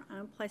weaknesses, in our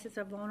own places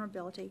of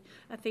vulnerability.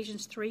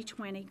 Ephesians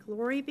 3:20,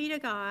 glory be to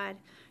God,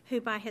 who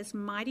by his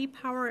mighty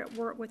power at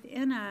work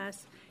within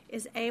us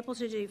is able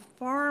to do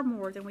far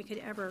more than we could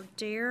ever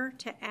dare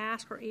to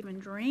ask or even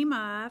dream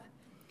of,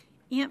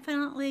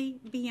 infinitely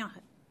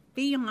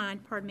beyond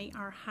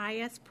our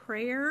highest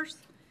prayers,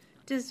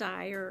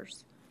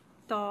 desires,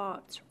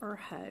 thoughts, or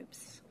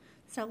hopes.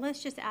 So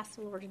let's just ask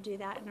the Lord to do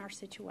that in our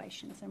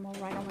situations, and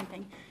we'll write on one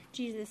thing.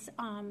 Jesus,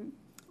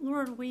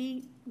 Lord,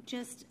 we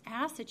just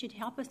ask that you'd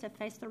help us to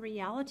face the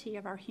reality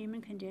of our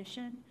human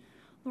condition.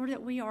 Lord,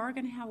 that we are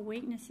going to have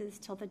weaknesses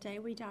till the day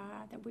we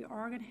die, that we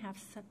are going to have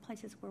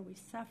places where we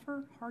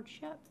suffer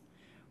hardships.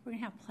 We're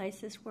going to have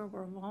places where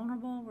we're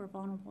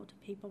vulnerable to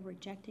people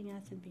rejecting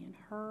us and being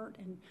hurt,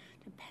 and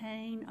to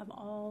pain of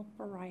all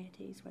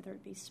varieties, whether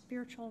it be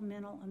spiritual,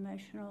 mental,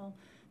 emotional,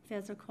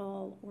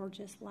 physical, or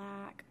just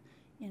lack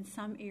in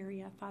some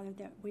area, Father,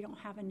 that we don't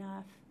have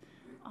enough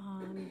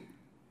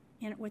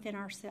within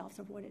ourselves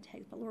of what it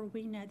takes. But Lord,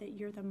 we know that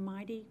you're the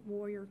mighty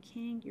warrior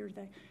king. You're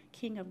the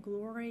King of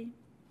glory.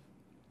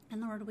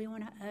 And Lord, we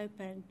want to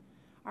open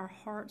our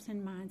hearts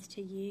and minds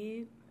to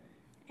you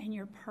and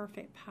your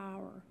perfect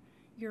power,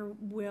 your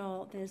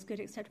will that is good,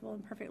 acceptable,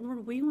 and perfect.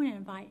 Lord, we want to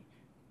invite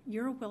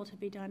your will to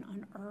be done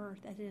on earth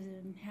as it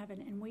is in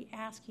heaven. And we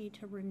ask you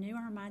to renew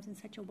our minds in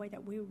such a way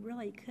that we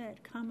really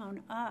could come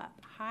on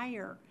up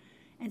higher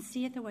and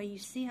see it the way you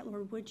see it.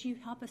 Lord, would you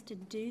help us to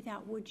do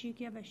that? Would you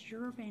give us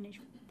your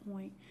vantage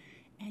point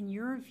and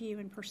your view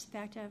and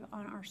perspective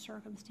on our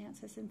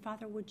circumstances? And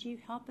Father, would you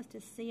help us to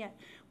see it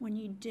when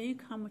you do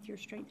come with your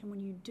strength, and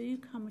when you do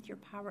come with your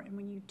power, and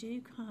when you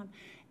do come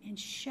and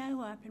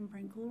show up and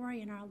bring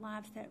glory in our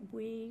lives, that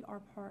we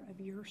are part of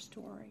your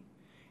story,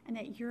 and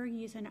that you're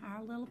using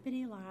our little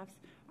bitty lives,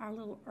 our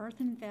little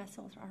earthen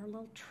vessels, our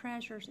little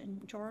treasures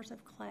and jars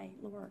of clay,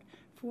 Lord,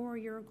 for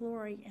your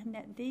glory, and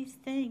that these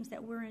things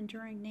that we're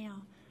enduring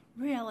now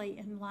really,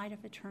 in light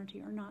of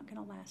eternity, are not going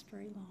to last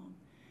very long,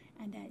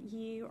 and that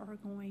you are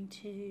going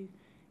to,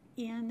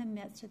 in the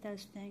midst of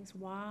those things,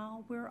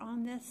 while we're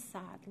on this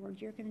side,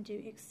 Lord, you're going to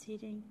do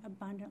exceeding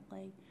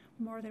abundantly,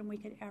 more than we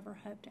could ever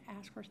hope to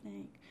ask or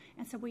think.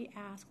 And so we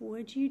ask,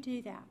 would you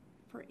do that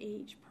for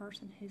each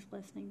person who's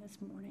listening this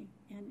morning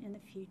and in the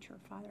future,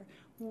 Father?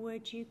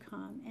 Would you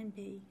come and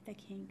be the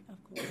King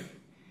of glory?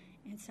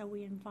 And so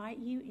we invite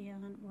you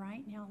in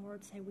right now,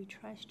 Lord. Say, we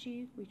trust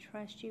you, we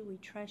trust you, we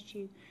trust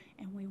you,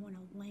 and we want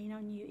to lean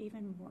on you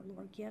even more.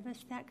 Lord, give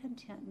us that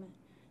contentment.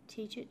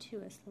 Teach it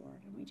to us, Lord.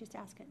 And we just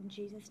ask it in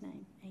Jesus'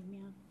 name.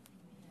 Amen.